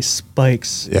heart rate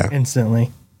spikes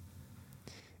instantly.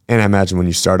 And I imagine when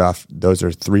you start off, those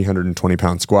are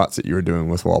 320-pound squats that you were doing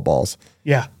with wall balls.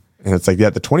 Yeah. And it's like,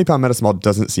 the 20-pound medicine ball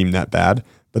doesn't seem that bad,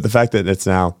 but the fact that it's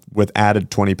now with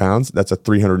added 20 pounds, that's a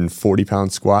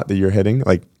 340-pound squat that you're hitting.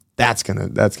 Like that's gonna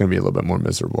be a little bit more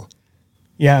miserable.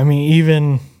 Yeah, I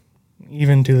mean,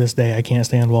 even to this day, I can't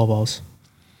stand wall balls.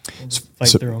 Fight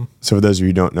through them. So for those of you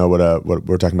who don't know what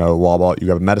we're talking about, a wall ball, you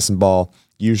have a medicine ball.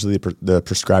 Usually the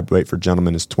prescribed weight for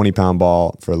gentlemen is 20-pound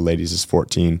ball. For ladies is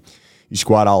 14. You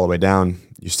squat all the way down.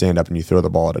 You stand up and you throw the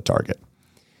ball at a target.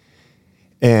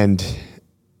 And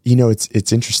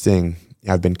it's interesting.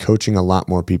 I've been coaching a lot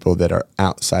more people that are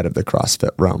outside of the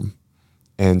CrossFit realm.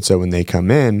 And so when they come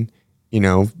in,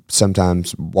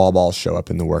 sometimes wall balls show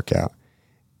up in the workout.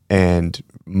 And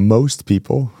most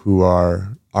people who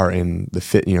are in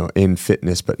the in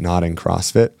fitness but not in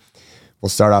CrossFit will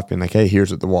start off being like, hey,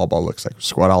 here's what the wall ball looks like.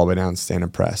 Squat all the way down, stand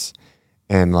and press.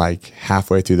 And like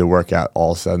halfway through the workout,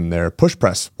 all of a sudden they're push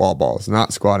press wall balls,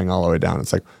 not squatting all the way down.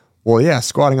 It's like, well, yeah,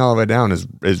 squatting all the way down is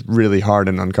really hard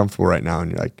and uncomfortable right now.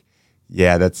 And you're like,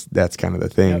 yeah, that's kind of the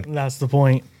thing. Yep, that's the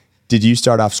point. Did you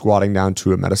start off squatting down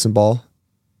to a medicine ball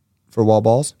for wall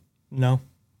balls? No.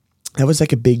 That was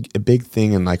like a big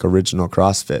thing in like original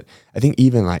CrossFit. I think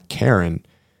even like Karen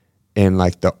in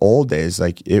like the old days,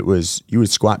 like it was, you would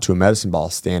squat to a medicine ball,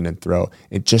 stand and throw,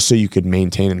 and just so you could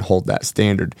maintain and hold that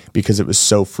standard, because it was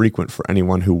so frequent for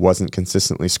anyone who wasn't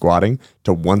consistently squatting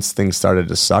to, once things started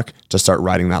to suck, to start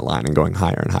riding that line and going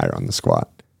higher and higher on the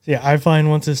squat. Yeah, I find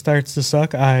once it starts to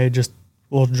suck, I just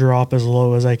will drop as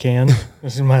low as I can.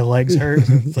 My legs hurt.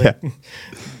 It's like,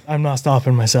 I'm not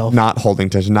stopping myself. Not holding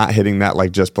tension, not hitting that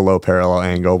like just below parallel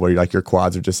angle where you're like your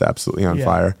quads are just absolutely on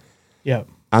fire. Yeah.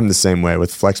 I'm the same way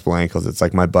with flexible ankles. It's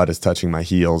like my butt is touching my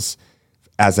heels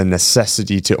as a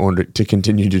necessity to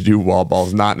continue to do wall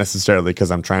balls, not necessarily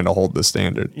because I'm trying to hold the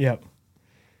standard. Yep.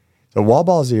 So wall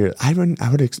balls are,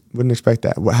 wouldn't expect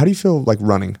that. How do you feel like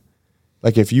running?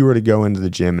 Like if you were to go into the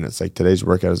gym and it's like today's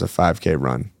workout is a 5K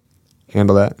run,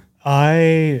 handle that?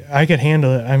 I could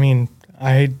handle it. I mean,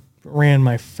 I ran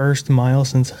my first mile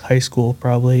since high school,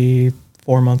 probably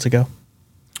 4 months ago.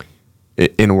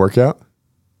 In a workout?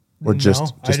 Or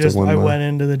I went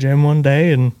into the gym one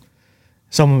day and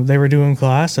they were doing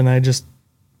class and I just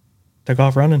took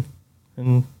off running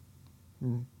and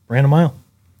ran a mile.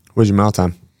 What's your mile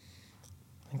time?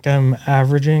 I think I'm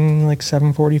averaging like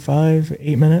 7:45,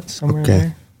 8 minutes, somewhere in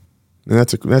there. And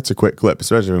that's a quick clip,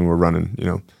 especially when we're running,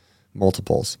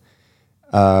 multiples.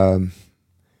 Do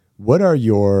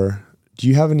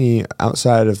you have any,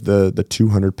 outside of the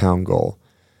 200-pound goal,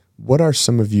 what are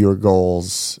some of your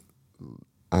goals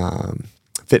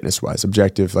fitness-wise,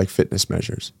 objective, like fitness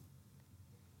measures?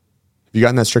 Have you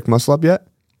gotten that strict muscle up yet?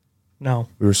 No.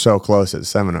 We were so close at the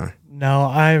seminar. No,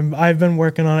 I've been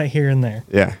working on it here and there.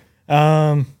 Yeah.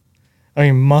 I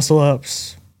mean, muscle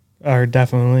ups are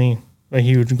definitely a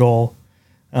huge goal.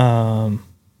 I've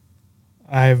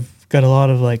got a lot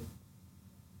of I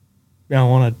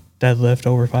want to deadlift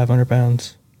over 500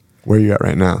 pounds. Where are you at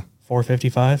right now?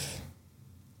 455.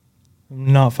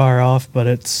 I'm not far off, but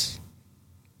it's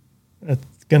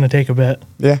going to take a bit.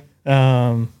 Yeah.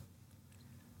 Yeah.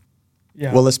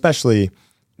 Well, especially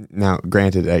now,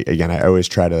 granted, I always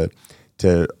try to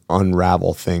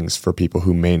unravel things for people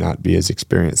who may not be as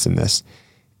experienced in this.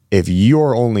 If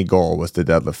your only goal was to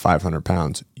deadlift 500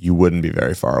 pounds, you wouldn't be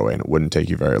very far away and it wouldn't take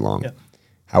you very long. Yeah.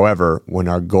 However, when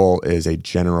our goal is a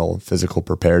general physical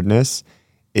preparedness,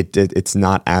 it's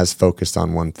not as focused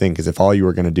on one thing, because if all you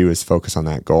were going to do is focus on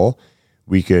that goal,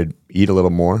 we could eat a little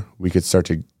more, we could start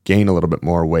to gain a little bit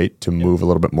more weight, to move a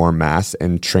little bit more mass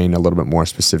and train a little bit more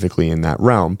specifically in that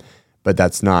realm. But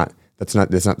that's not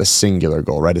the singular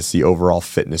goal, right? It's the overall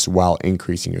fitness while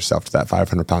increasing yourself to that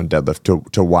 500-pound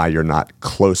deadlift to why you're not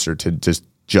closer to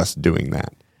just doing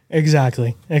that.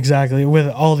 Exactly. With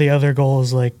all the other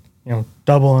goals, like,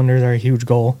 double unders are a huge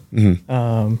goal.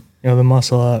 Mm-hmm. The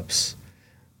muscle ups,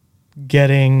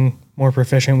 getting more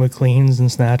proficient with cleans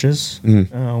and snatches.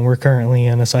 Mm-hmm. We're currently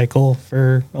in a cycle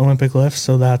for Olympic lifts,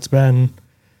 so that's been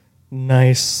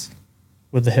nice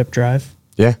with the hip drive.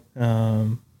 Yeah.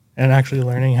 And actually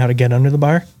learning how to get under the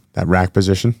bar. That rack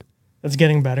position. That's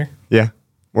getting better. Yeah.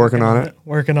 Working on it.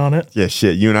 Working on it. Yeah,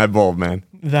 shit. You and I both, man.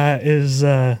 That is,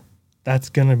 that's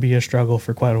going to be a struggle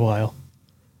for quite a while.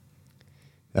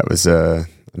 That was, I've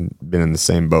been in the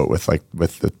same boat with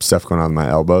the stuff going on in my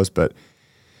elbows, but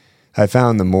I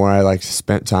found the more I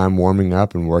spent time warming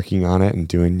up and working on it and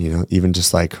doing, even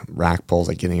just like rack pulls,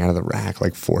 like getting out of the rack,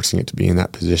 like forcing it to be in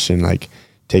that position, like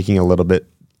taking a little bit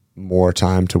more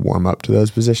time to warm up to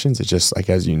those positions. It just,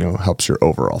 as helps your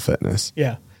overall fitness.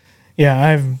 Yeah.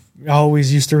 I've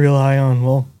always used to rely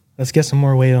on, let's get some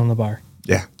more weight on the bar.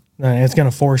 Yeah. It's going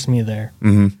to force me there.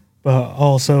 Mm-hmm. But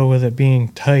also with it being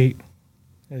tight,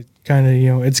 it kind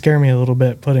of, it scared me a little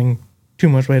bit putting too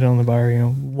much weight on the bar.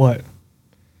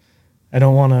 I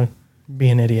don't want to be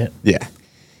an idiot. Yeah.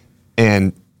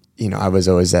 And, I was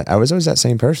always that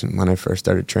same person when I first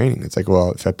started training. It's like,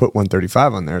 if I put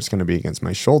 135 on there, it's going to be against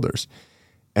my shoulders.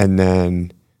 And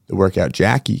then the workout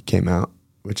Jackie came out,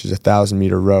 which is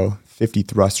 1,000-meter row, 50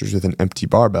 thrusters with an empty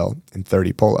barbell, and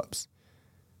 30 pull-ups.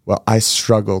 Well, I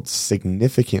struggled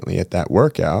significantly at that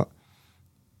workout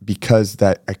because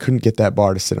that I couldn't get that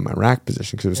bar to sit in my rack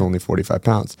position because it was only 45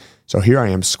 pounds. So here I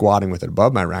am squatting with it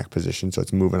above my rack position, so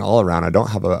it's moving all around. I don't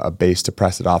have a base to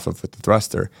press it off of with the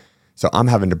thruster. So I'm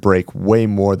having to break way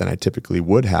more than I typically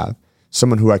would have.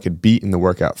 Someone who I could beat in the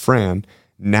workout, Fran,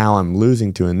 now I'm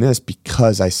losing to in this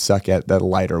because I suck at that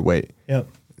lighter weight. Yep.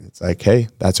 It's like, hey,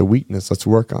 that's a weakness. Let's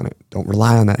work on it. Don't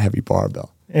rely on that heavy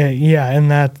barbell. Yeah,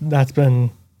 and that's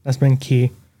been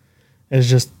key, is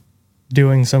just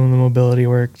doing some of the mobility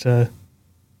work to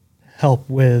help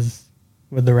with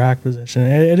the rack position.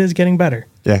 It is getting better.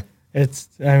 Yeah.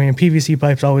 PVC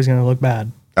pipe's always going to look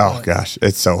bad. Oh gosh,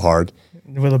 it's so hard.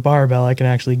 With a barbell, I can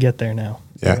actually get there now.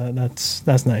 So Yeah.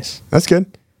 That's nice. That's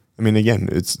good. I mean, again,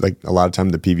 it's like a lot of time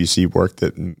the PVC work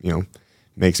that,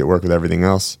 makes it work with everything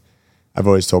else. I've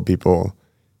always told people,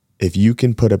 if you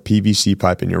can put a PVC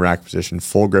pipe in your rack position,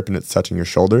 full grip and it's touching your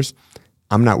shoulders,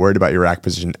 I'm not worried about your rack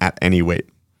position at any weight.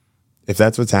 If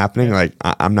that's what's happening, like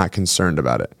I'm not concerned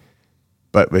about it.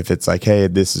 But if it's like, hey,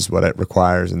 this is what it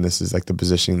requires and this is like the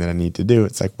positioning that I need to do,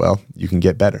 it's like, well, you can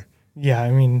get better. Yeah,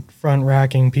 front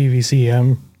racking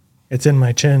PVC, it's in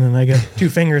my chin and I got 2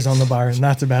 fingers on the bar and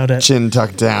that's about it. Chin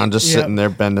tucked down, just sitting there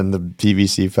bending the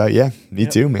PVC pipe. Yeah, me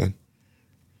too, man.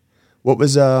 What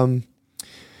was your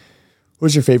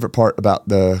favorite part about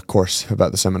the course,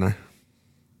 about the seminar?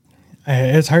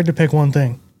 It's hard to pick one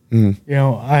thing.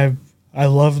 Mm-hmm. I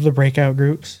love the breakout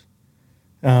groups,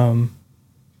 but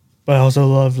I also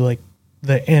love like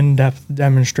the in-depth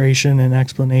demonstration and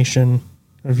explanation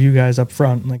of you guys up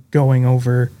front, like going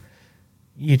over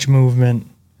each movement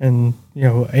and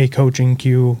a coaching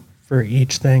cue for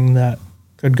each thing that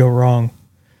could go wrong.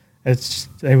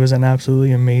 It was an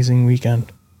absolutely amazing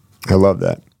weekend. I love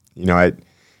that.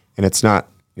 And it's not,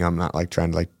 I'm not like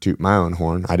trying to like toot my own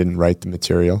horn. I didn't write the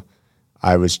material.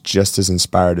 I was just as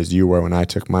inspired as you were when I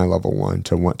took my level 1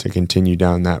 to want to continue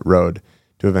down that road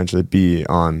to eventually be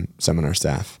on seminar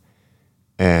staff.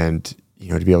 And,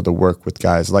 to be able to work with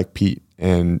guys like Pete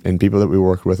and people that we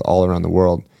work with all around the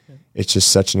world. It's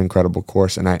just such an incredible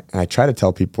course. And I try to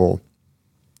tell people,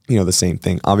 the same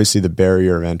thing. Obviously the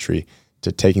barrier of entry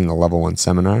to taking the level 1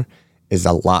 seminar is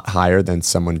a lot higher than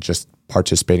someone just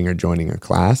participating or joining a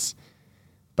class.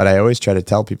 But I always try to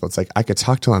tell people, it's like, I could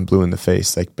talk till I'm blue in the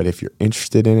face, but if you're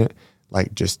interested in it,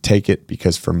 just take it,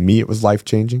 because for me, it was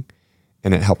life-changing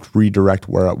and it helped redirect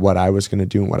what I was going to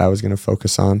do and what I was going to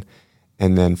focus on.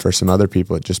 And then for some other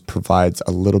people, it just provides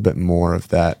a little bit more of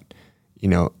that,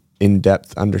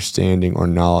 in-depth understanding or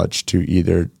knowledge to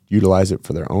either utilize it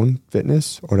for their own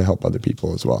fitness or to help other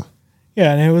people as well.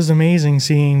 Yeah. And it was amazing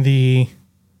seeing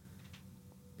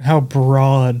how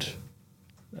broad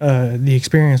the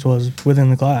experience was within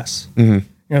the class.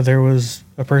 Mm-hmm. There was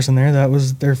a person there that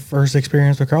was their first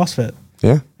experience with CrossFit.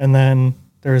 Yeah. And then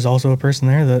there was also a person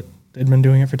there that had been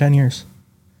doing it for 10 years.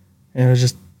 And it was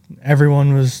just,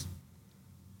 everyone was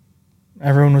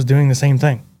doing the same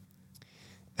thing.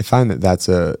 I find that's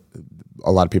a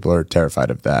lot of people are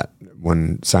terrified of that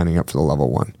when signing up for the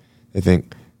level 1. They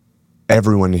think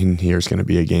everyone in here is going to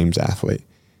be a games athlete.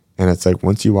 And it's like,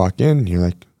 once you walk in, you're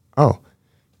like, oh,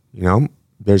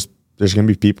 there's going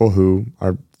to be people who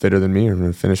are fitter than me or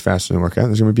going to finish faster in the workout.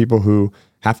 There's going to be people who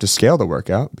have to scale the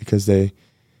workout because they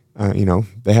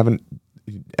haven't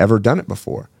ever done it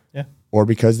before. Yeah. Or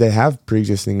because they have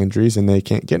pre-existing injuries and they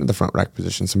can't get into the front rack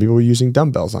position. Some people were using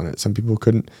dumbbells on it. Some people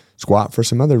couldn't squat for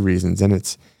some other reasons. And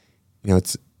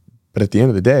but at the end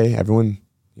of the day, everyone,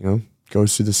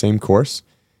 goes through the same course.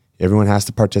 Everyone has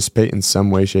to participate in some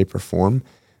way, shape, or form.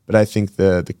 But I think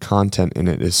the content in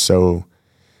it is so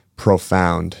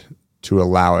profound to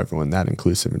allow everyone that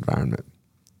inclusive environment.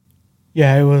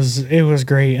 Yeah, it was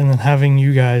great. And then having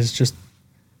you guys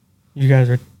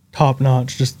are top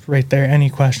notch, just right there. Any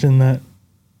question that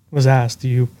was asked,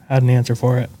 you had an answer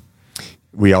for it.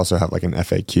 We also have like an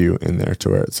FAQ in there to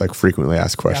where it's like frequently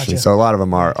asked questions. Gotcha. So a lot of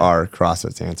them are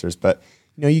CrossFit's answers, but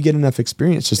you get enough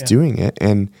experience just doing it.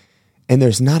 And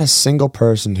there's not a single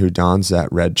person who dons that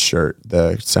red shirt,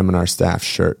 the seminar staff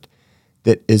shirt,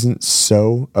 that isn't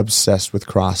so obsessed with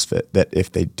CrossFit that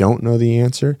if they don't know the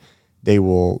answer, they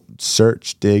will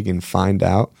search, dig, and find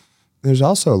out. There's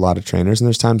also a lot of trainers, and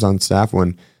there's times on staff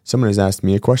when someone has asked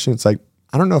me a question, it's like,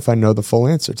 I don't know if I know the full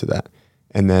answer to that.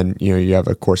 And then, you have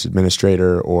a course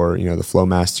administrator or, the flow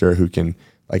master who can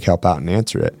help out and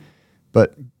answer it.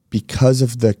 But because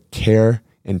of the care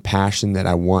and passion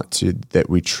that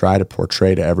we try to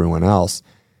portray to everyone else,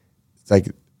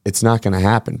 it's not going to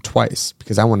happen twice,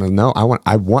 because I want to know,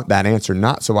 I want that answer,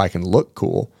 not so I can look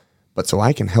cool, but so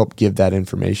I can help give that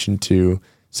information to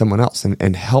someone else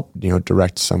and help,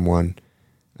 direct someone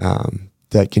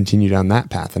that continue down that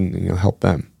path and, help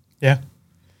them. Yeah.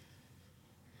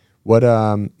 What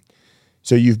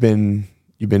so you've been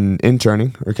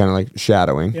interning or kind of like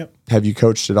shadowing. Yep. Have you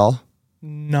coached at all?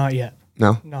 Not yet.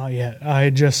 No? Not yet. I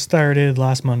just started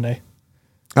last Monday.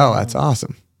 Oh, that's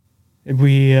awesome.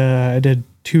 I did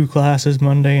 2 classes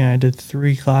Monday, and I did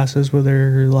 3 classes with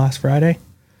her last Friday.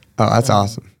 Oh, that's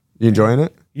awesome. You enjoying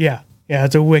it? Yeah. Yeah,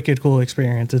 it's a wicked cool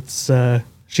experience. It's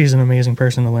she's an amazing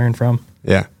person to learn from.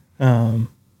 Yeah. And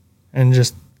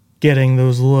just getting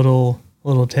those little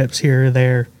tips here or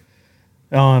there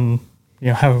on,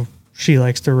 how she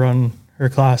likes to run her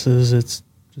classes. It's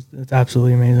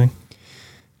absolutely amazing.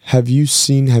 Have you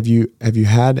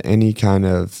had any kind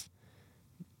of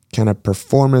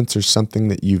performance or something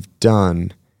that you've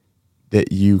done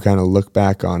that you kind of look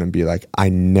back on and be like, I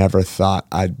never thought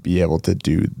I'd be able to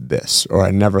do this, or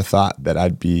I never thought that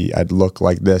I'd look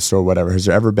like this or whatever? Has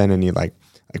there ever been any like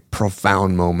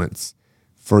profound moments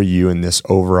for you in this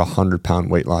over 100-pound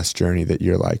weight loss journey that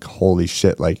you're like, holy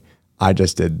shit, like I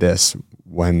just did this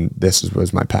when this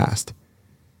was my past?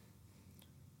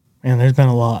 Man, there's been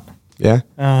a lot. Yeah.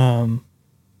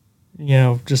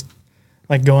 Just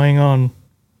like going on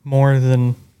more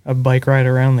than a bike ride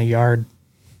around the yard,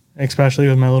 especially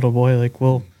with my little boy. Like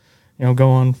we'll,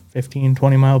 go on 15,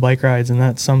 20-mile bike rides, and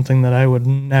that's something that I would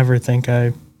never think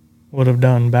I would have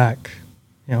done back,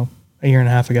 a year and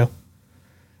a half ago.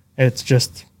 It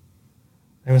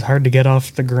was hard to get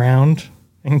off the ground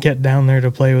and get down there to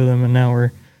play with him, and now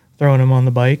we're throwing him on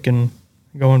the bike and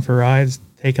going for rides,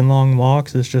 taking long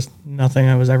walks. It's just nothing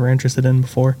I was ever interested in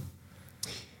before.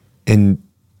 And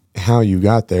how you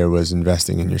got there was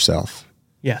investing in yourself.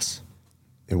 Yes.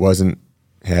 It wasn't,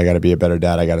 hey, I got to be a better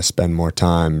dad, I got to spend more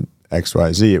time,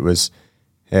 XYZ. It was,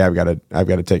 hey, I've got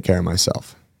to take care of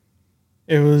myself.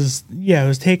 It was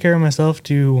take care of myself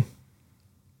to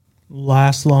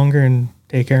last longer and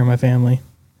take care of my family.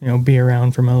 Be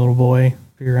around for my little boy,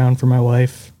 be around for my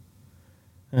wife,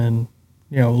 and,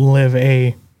 live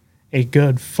a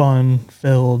good,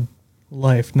 fun-filled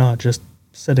life, not just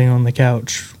sitting on the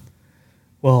couch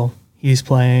while he's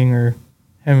playing, or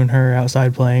him and her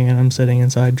outside playing and I'm sitting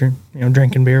inside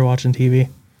drinking beer, watching TV.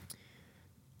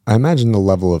 I imagine the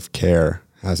level of care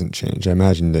hasn't changed. I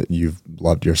imagine that you've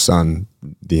loved your son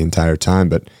the entire time,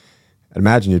 but I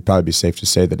imagine it'd probably be safe to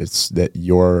say that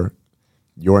your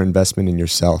investment in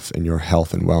yourself and your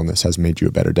health and wellness has made you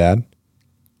a better dad.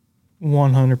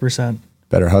 100%.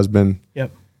 Better husband.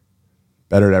 Yep.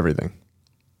 Better at everything.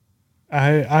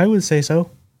 I would say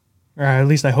so, or at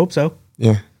least I hope so.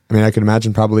 Yeah. I mean, I can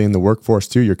imagine probably in the workforce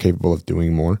too, you're capable of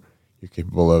doing more. You're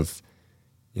capable of,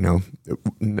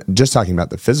 just talking about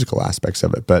the physical aspects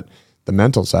of it, but the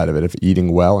mental side of it, of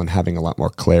eating well and having a lot more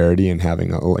clarity and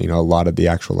having a lot of the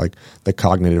actual, like the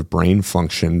cognitive brain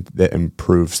function that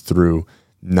improves through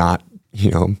not,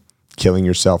 killing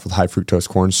yourself with high fructose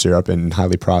corn syrup and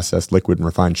highly processed liquid and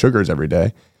refined sugars every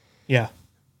day. Yeah.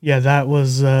 Yeah. That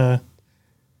was,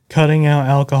 cutting out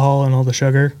alcohol and all the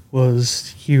sugar was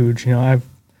huge. I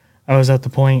was at the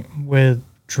point with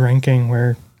drinking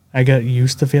where I got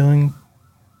used to feeling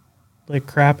like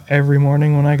crap every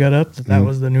morning when I got up. That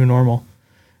was the new normal.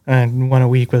 And went a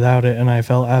week without it, and I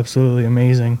felt absolutely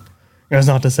amazing. That's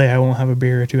not to say I won't have a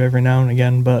beer or two every now and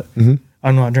again, but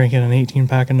I'm not drinking an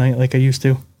 18-pack a night like I used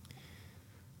to.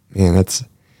 Man, that's,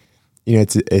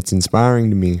 it's inspiring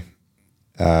to me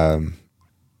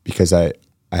because I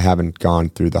haven't gone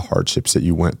through the hardships that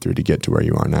you went through to get to where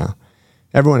you are now.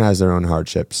 Everyone has their own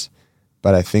hardships,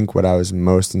 but I think what I was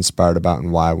most inspired about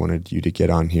and why I wanted you to get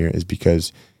on here is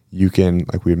because you can,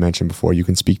 like we mentioned before, you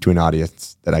can speak to an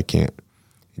audience that I can't.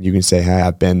 And you can say, hey,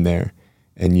 I've been there.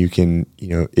 And you can,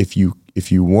 if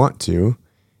you want to,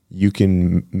 you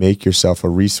can make yourself a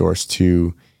resource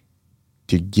to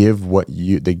give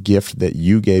the gift that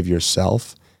you gave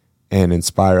yourself and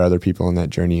inspire other people on that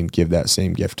journey and give that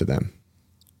same gift to them.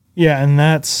 Yeah, and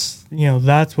that's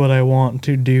what I want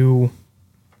to do,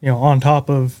 on top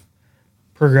of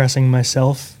progressing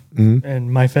myself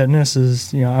and my fitness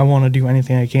is, I want to do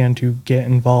anything I can to get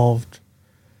involved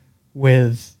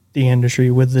with the industry,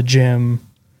 with the gym,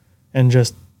 and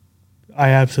just, I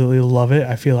absolutely love it.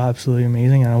 I feel absolutely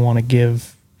amazing, and I want to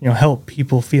give, help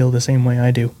people feel the same way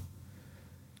I do.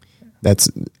 I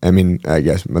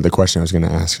guess the question I was going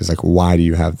to ask is like, why do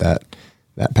you have that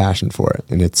passion for it?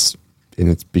 And it's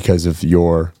because of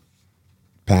your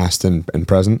past and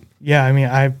present. Yeah. I mean,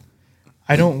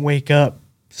 I don't wake up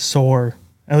sore,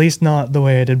 at least not the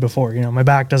way I did before. My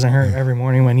back doesn't hurt every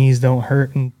morning. My knees don't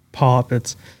hurt and pop. I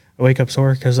wake up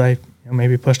sore because I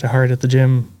maybe pushed it hard at the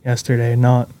gym yesterday,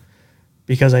 not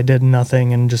because I did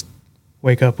nothing and just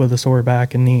wake up with a sore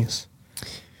back and knees.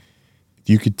 If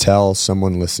you could tell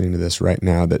someone listening to this right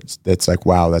now that's like,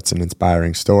 wow, that's an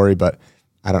inspiring story, but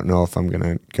I don't know if I'm going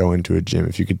to go into a gym.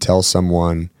 If you could tell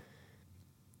someone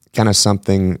kind of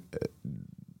something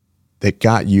that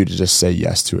got you to just say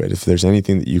yes to it, if there's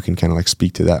anything that you can kind of like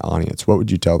speak to that audience, what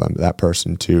would you tell them, that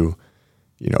person, to,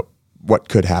 what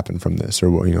could happen from this, or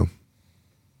what,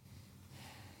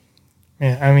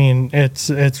 Yeah, I mean,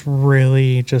 it's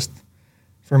really just,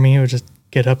 for me, it was just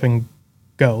get up and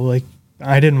go. Like,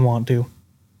 I didn't want to.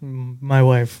 My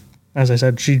wife, as I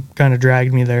said, she kind of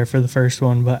dragged me there for the first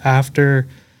one, but after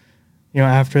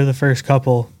the first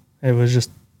couple, it was just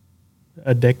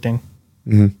addicting.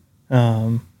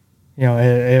 Mm-hmm.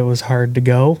 It was hard to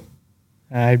go.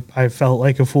 I felt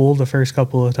like a fool the first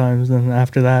couple of times, and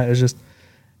after that, it was just,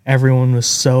 everyone was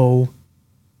so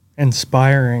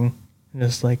inspiring,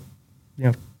 just like,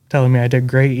 telling me I did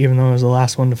great, even though I was the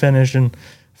last one to finish, and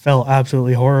felt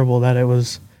absolutely horrible that it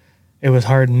was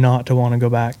hard not to want to go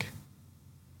back.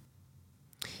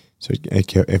 So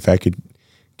if I could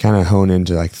kind of hone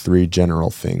into like 3 general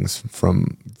things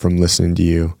from listening to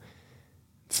you.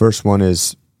 First one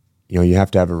is, you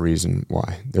have to have a reason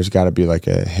why. There's got to be like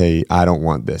hey, I don't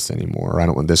want this anymore, or I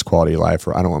don't want this quality of life,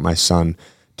 or I don't want my son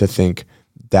to think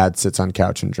dad sits on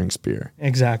couch and drinks beer.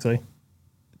 Exactly.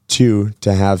 2,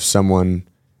 to have someone,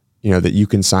 that you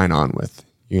can sign on with.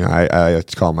 I like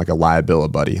to call them like a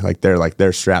liability buddy. Like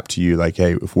they're strapped to you. Like,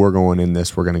 hey, if we're going in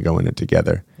this, we're going to go in it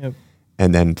together. Yep.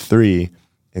 And then 3,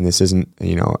 and this isn't,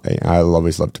 I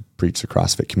always love to preach the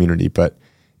CrossFit community, but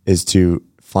is to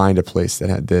find a place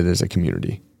that is a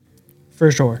community.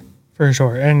 For sure.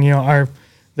 And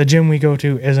the gym we go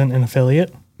to isn't an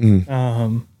affiliate,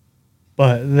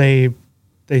 but they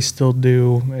still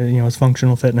do. It's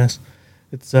functional fitness.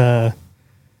 It's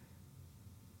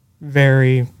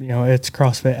very, it's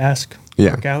CrossFit-esque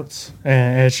workouts,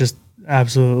 and it's just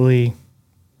absolutely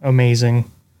amazing.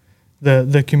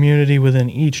 The community within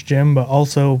each gym, but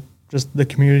also just the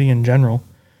community in general.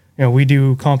 We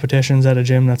do competitions at a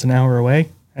gym that's an hour away,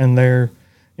 and they're,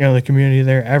 the community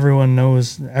there, everyone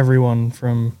knows everyone,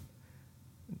 from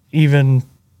even,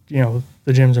 the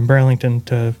gyms in Burlington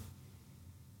to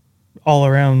all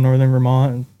around northern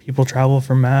Vermont. And people travel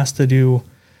from Mass to do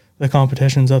the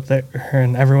competitions up there,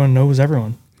 and everyone knows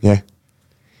everyone. Yeah.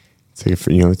 It's like,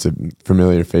 it's a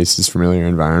familiar faces, familiar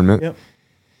environment. Yep.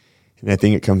 And I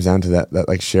think it comes down to that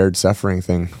like shared suffering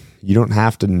thing. You don't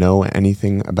have to know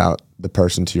anything about the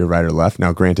person to your right or left.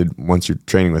 Now, granted, once you're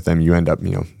training with them, you end up,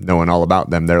 knowing all about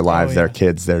them, their lives, their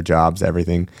kids, their jobs,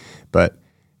 everything. But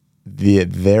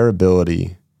their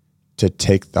ability to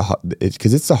take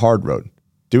because it's the hard road.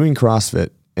 Doing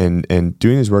CrossFit and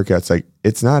doing these workouts, like,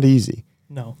 it's not easy.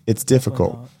 No, it's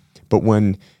difficult. But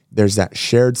when there's that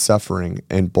shared suffering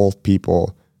and both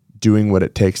people doing what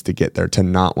it takes to get there, to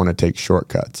not want to take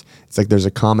shortcuts, it's like there's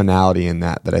a commonality in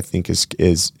that I think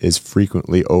is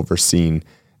frequently overseen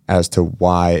as to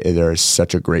why there is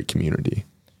such a great community.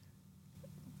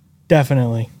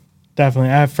 Definitely.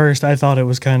 At first, I thought it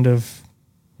was kind of,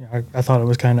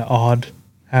 odd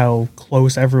how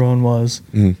close everyone was.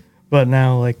 Mm. But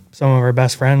now, like, some of our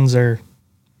best friends are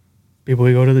people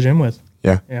we go to the gym with.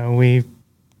 Yeah. We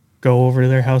go over to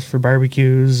their house for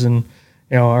barbecues, and,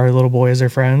 our little boys are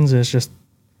friends. It's just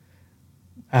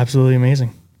absolutely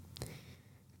amazing.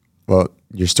 Well,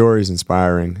 your story is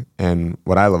inspiring, and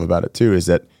what I love about it too is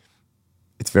that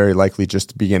it's very likely just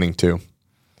the beginning too.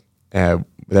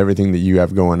 With everything that you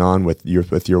have going on with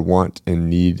your want and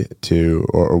need to,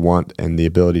 or want and the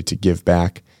ability to give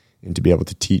back and to be able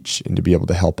to teach and to be able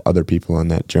to help other people on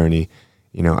that journey,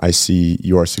 I see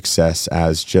your success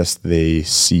as just the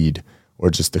seed or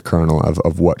just the kernel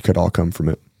of what could all come from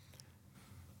it.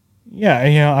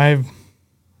 Yeah,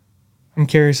 I'm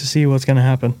curious to see what's going to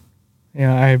happen.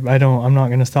 I'm not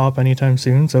going to stop anytime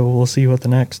soon, so we'll see what the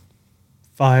next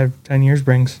 5-10 years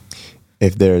brings.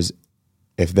 If there's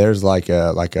like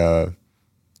a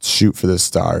shoot for the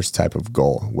stars type of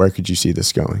goal, where could you see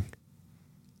this going?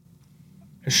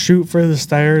 A shoot for the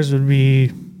stars would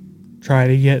be try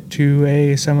to get to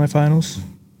a semifinals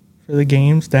for the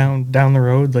games down the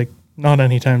road, like not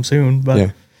anytime soon,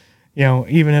 but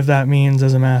even if that means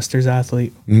as a masters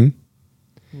athlete,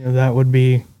 that'd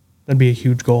be a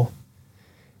huge goal.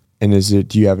 And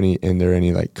do you have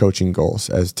any like coaching goals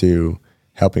as to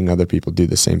helping other people do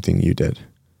the same thing you did?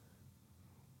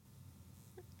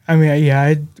 I mean,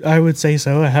 yeah, I would say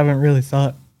so. I haven't really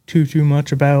thought too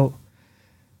much about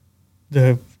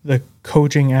the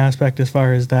coaching aspect as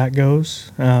far as that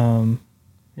goes. I'm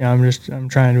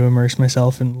trying to immerse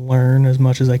myself and learn as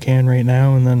much as I can right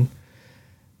now, and then,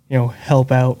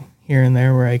 help out here and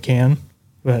there where I can.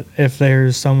 But if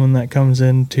there's someone that comes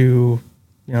in to,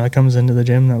 that comes into the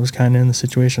gym that was kind of in the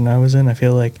situation I was in, I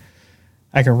feel like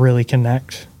I can really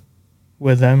connect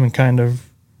with them and kind of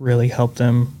really help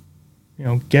them,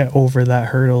 get over that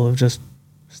hurdle of just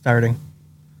starting.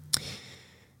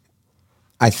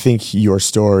 I think your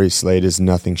story, Slayde, is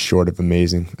nothing short of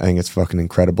amazing. I think it's fucking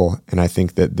incredible. And I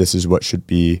think that this is what should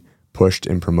be pushed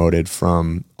and promoted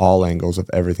from all angles of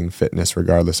everything fitness,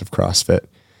 regardless of CrossFit.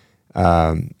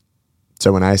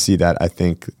 So when I see that, I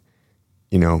think,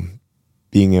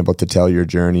 being able to tell your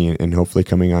journey and hopefully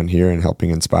coming on here and helping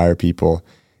inspire people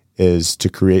is to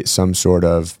create some sort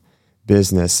of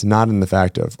business, not in the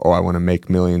fact of, I want to make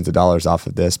millions of dollars off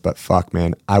of this, but fuck,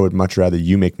 man, I would much rather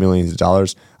you make millions of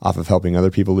dollars off of helping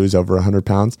other people lose over 100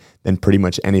 pounds than pretty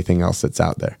much anything else that's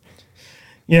out there.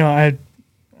 I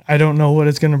don't know what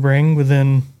it's going to bring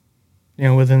within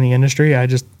the industry.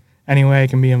 Any way I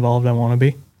can be involved, I want to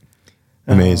be.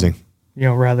 Amazing.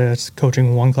 Rather it's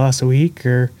coaching one class a week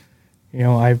or,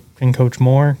 I can coach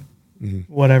more,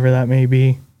 whatever that may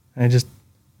be.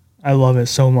 I love it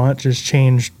so much. It's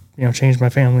changed my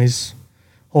family's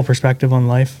whole perspective on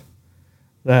life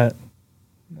that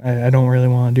I don't really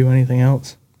want to do anything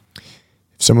else.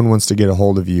 If someone wants to get a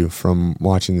hold of you from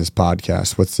watching this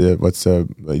podcast,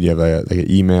 do you have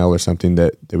an email or something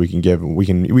that we can give? We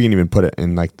can even put it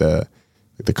in like the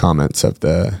comments of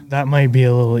the. That might be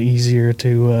a little easier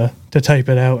to type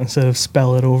it out instead of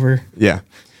spell it over. Yeah.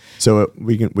 So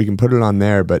we can put it on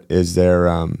there, but is there,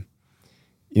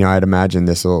 I'd imagine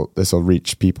this will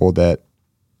reach people that,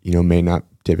 may not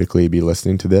typically be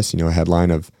listening to this, a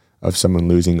headline of someone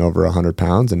losing over 100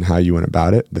 pounds and how you went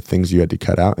about it, the things you had to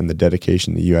cut out and the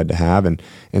dedication that you had to have. And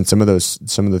some of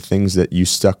the things that you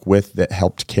stuck with that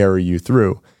helped carry you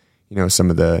through, some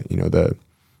of the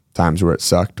times where it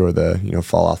sucked or the,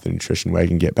 fall off the nutrition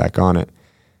wagon, get back on it.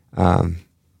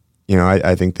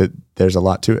 I think that there's a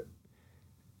lot to it.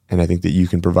 And I think that you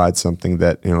can provide something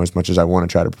that, as much as I want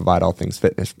to try to provide all things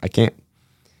fitness, I can't.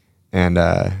 And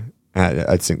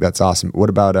I think that's awesome. What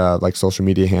about like social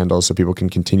media handles so people can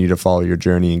continue to follow your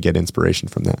journey and get inspiration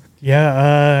from that?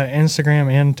 Yeah,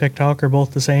 Instagram and TikTok are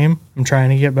both the same. I'm trying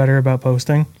to get better about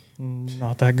posting.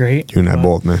 Not that great. You and I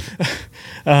both,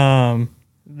 man.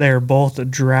 They're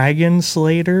both Dragon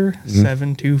Slayde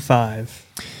 725.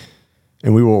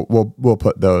 And we'll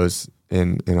put those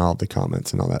in all the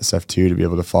comments and all that stuff too, to be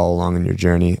able to follow along in your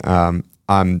journey.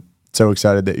 I'm so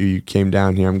excited that you came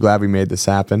down here. I'm glad we made this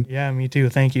happen. Yeah, me too.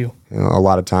 Thank you. A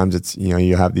lot of times it's,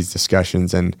 you have these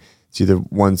discussions and it's either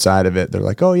one side of it. They're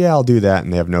like, oh yeah, I'll do that.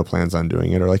 And they have no plans on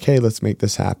doing it, or like, hey, let's make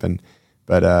this happen.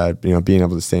 But, being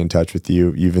able to stay in touch with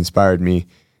you, you've inspired me.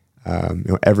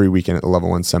 Every weekend at the Level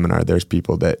 1 seminar, there's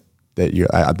people that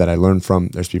I learn from.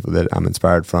 There's people that I'm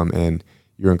inspired from, and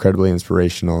you're incredibly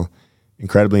inspirational,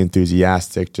 incredibly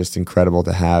enthusiastic, just incredible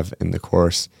to have in the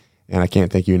course. And I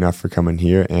can't thank you enough for coming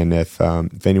here. And if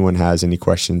anyone has any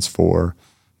questions for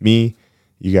me,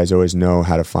 you guys always know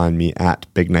how to find me at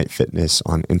Big Night Fitness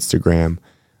on Instagram,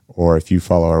 or if you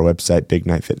follow our website,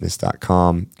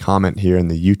 bignightfitness.com, comment here in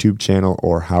the YouTube channel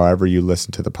or however you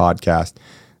listen to the podcast.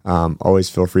 Always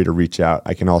feel free to reach out.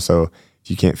 I can also,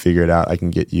 if you can't figure it out, I can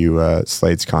get you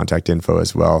Slayde's contact info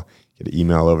as well. Get an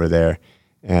email over there.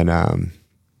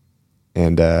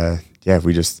 If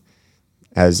we just,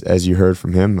 as you heard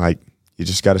from him, like, you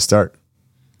just got to start.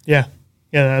 Yeah.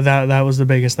 That was the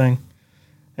biggest thing.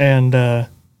 And,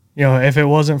 if it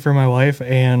wasn't for my wife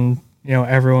and,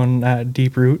 everyone at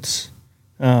Deep Roots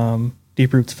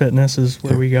Fitness is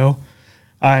where we go,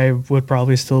 I would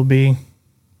probably still be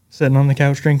sitting on the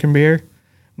couch drinking beer.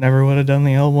 Never would have done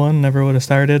the L1, never would have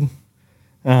started.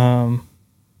 I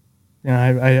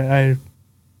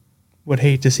would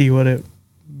hate to see what it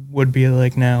would be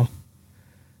like now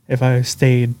if I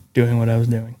stayed doing what I was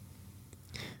doing.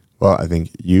 Well, I think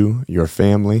you, your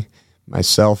family,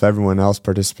 myself, everyone else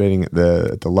participating at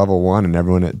the Level 1 and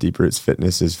everyone at Deep Roots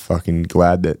Fitness is fucking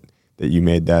glad that you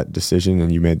made that decision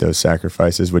and you made those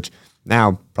sacrifices, which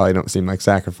now probably don't seem like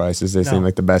sacrifices. They seem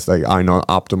like the best,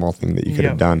 optimal thing that you could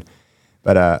have done.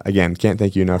 But again, can't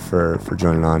thank you enough for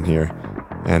joining on here.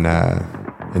 And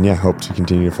hope to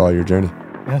continue to follow your journey.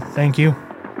 Yeah, thank you.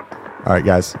 All right,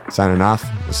 guys, signing off.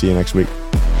 We'll see you next week.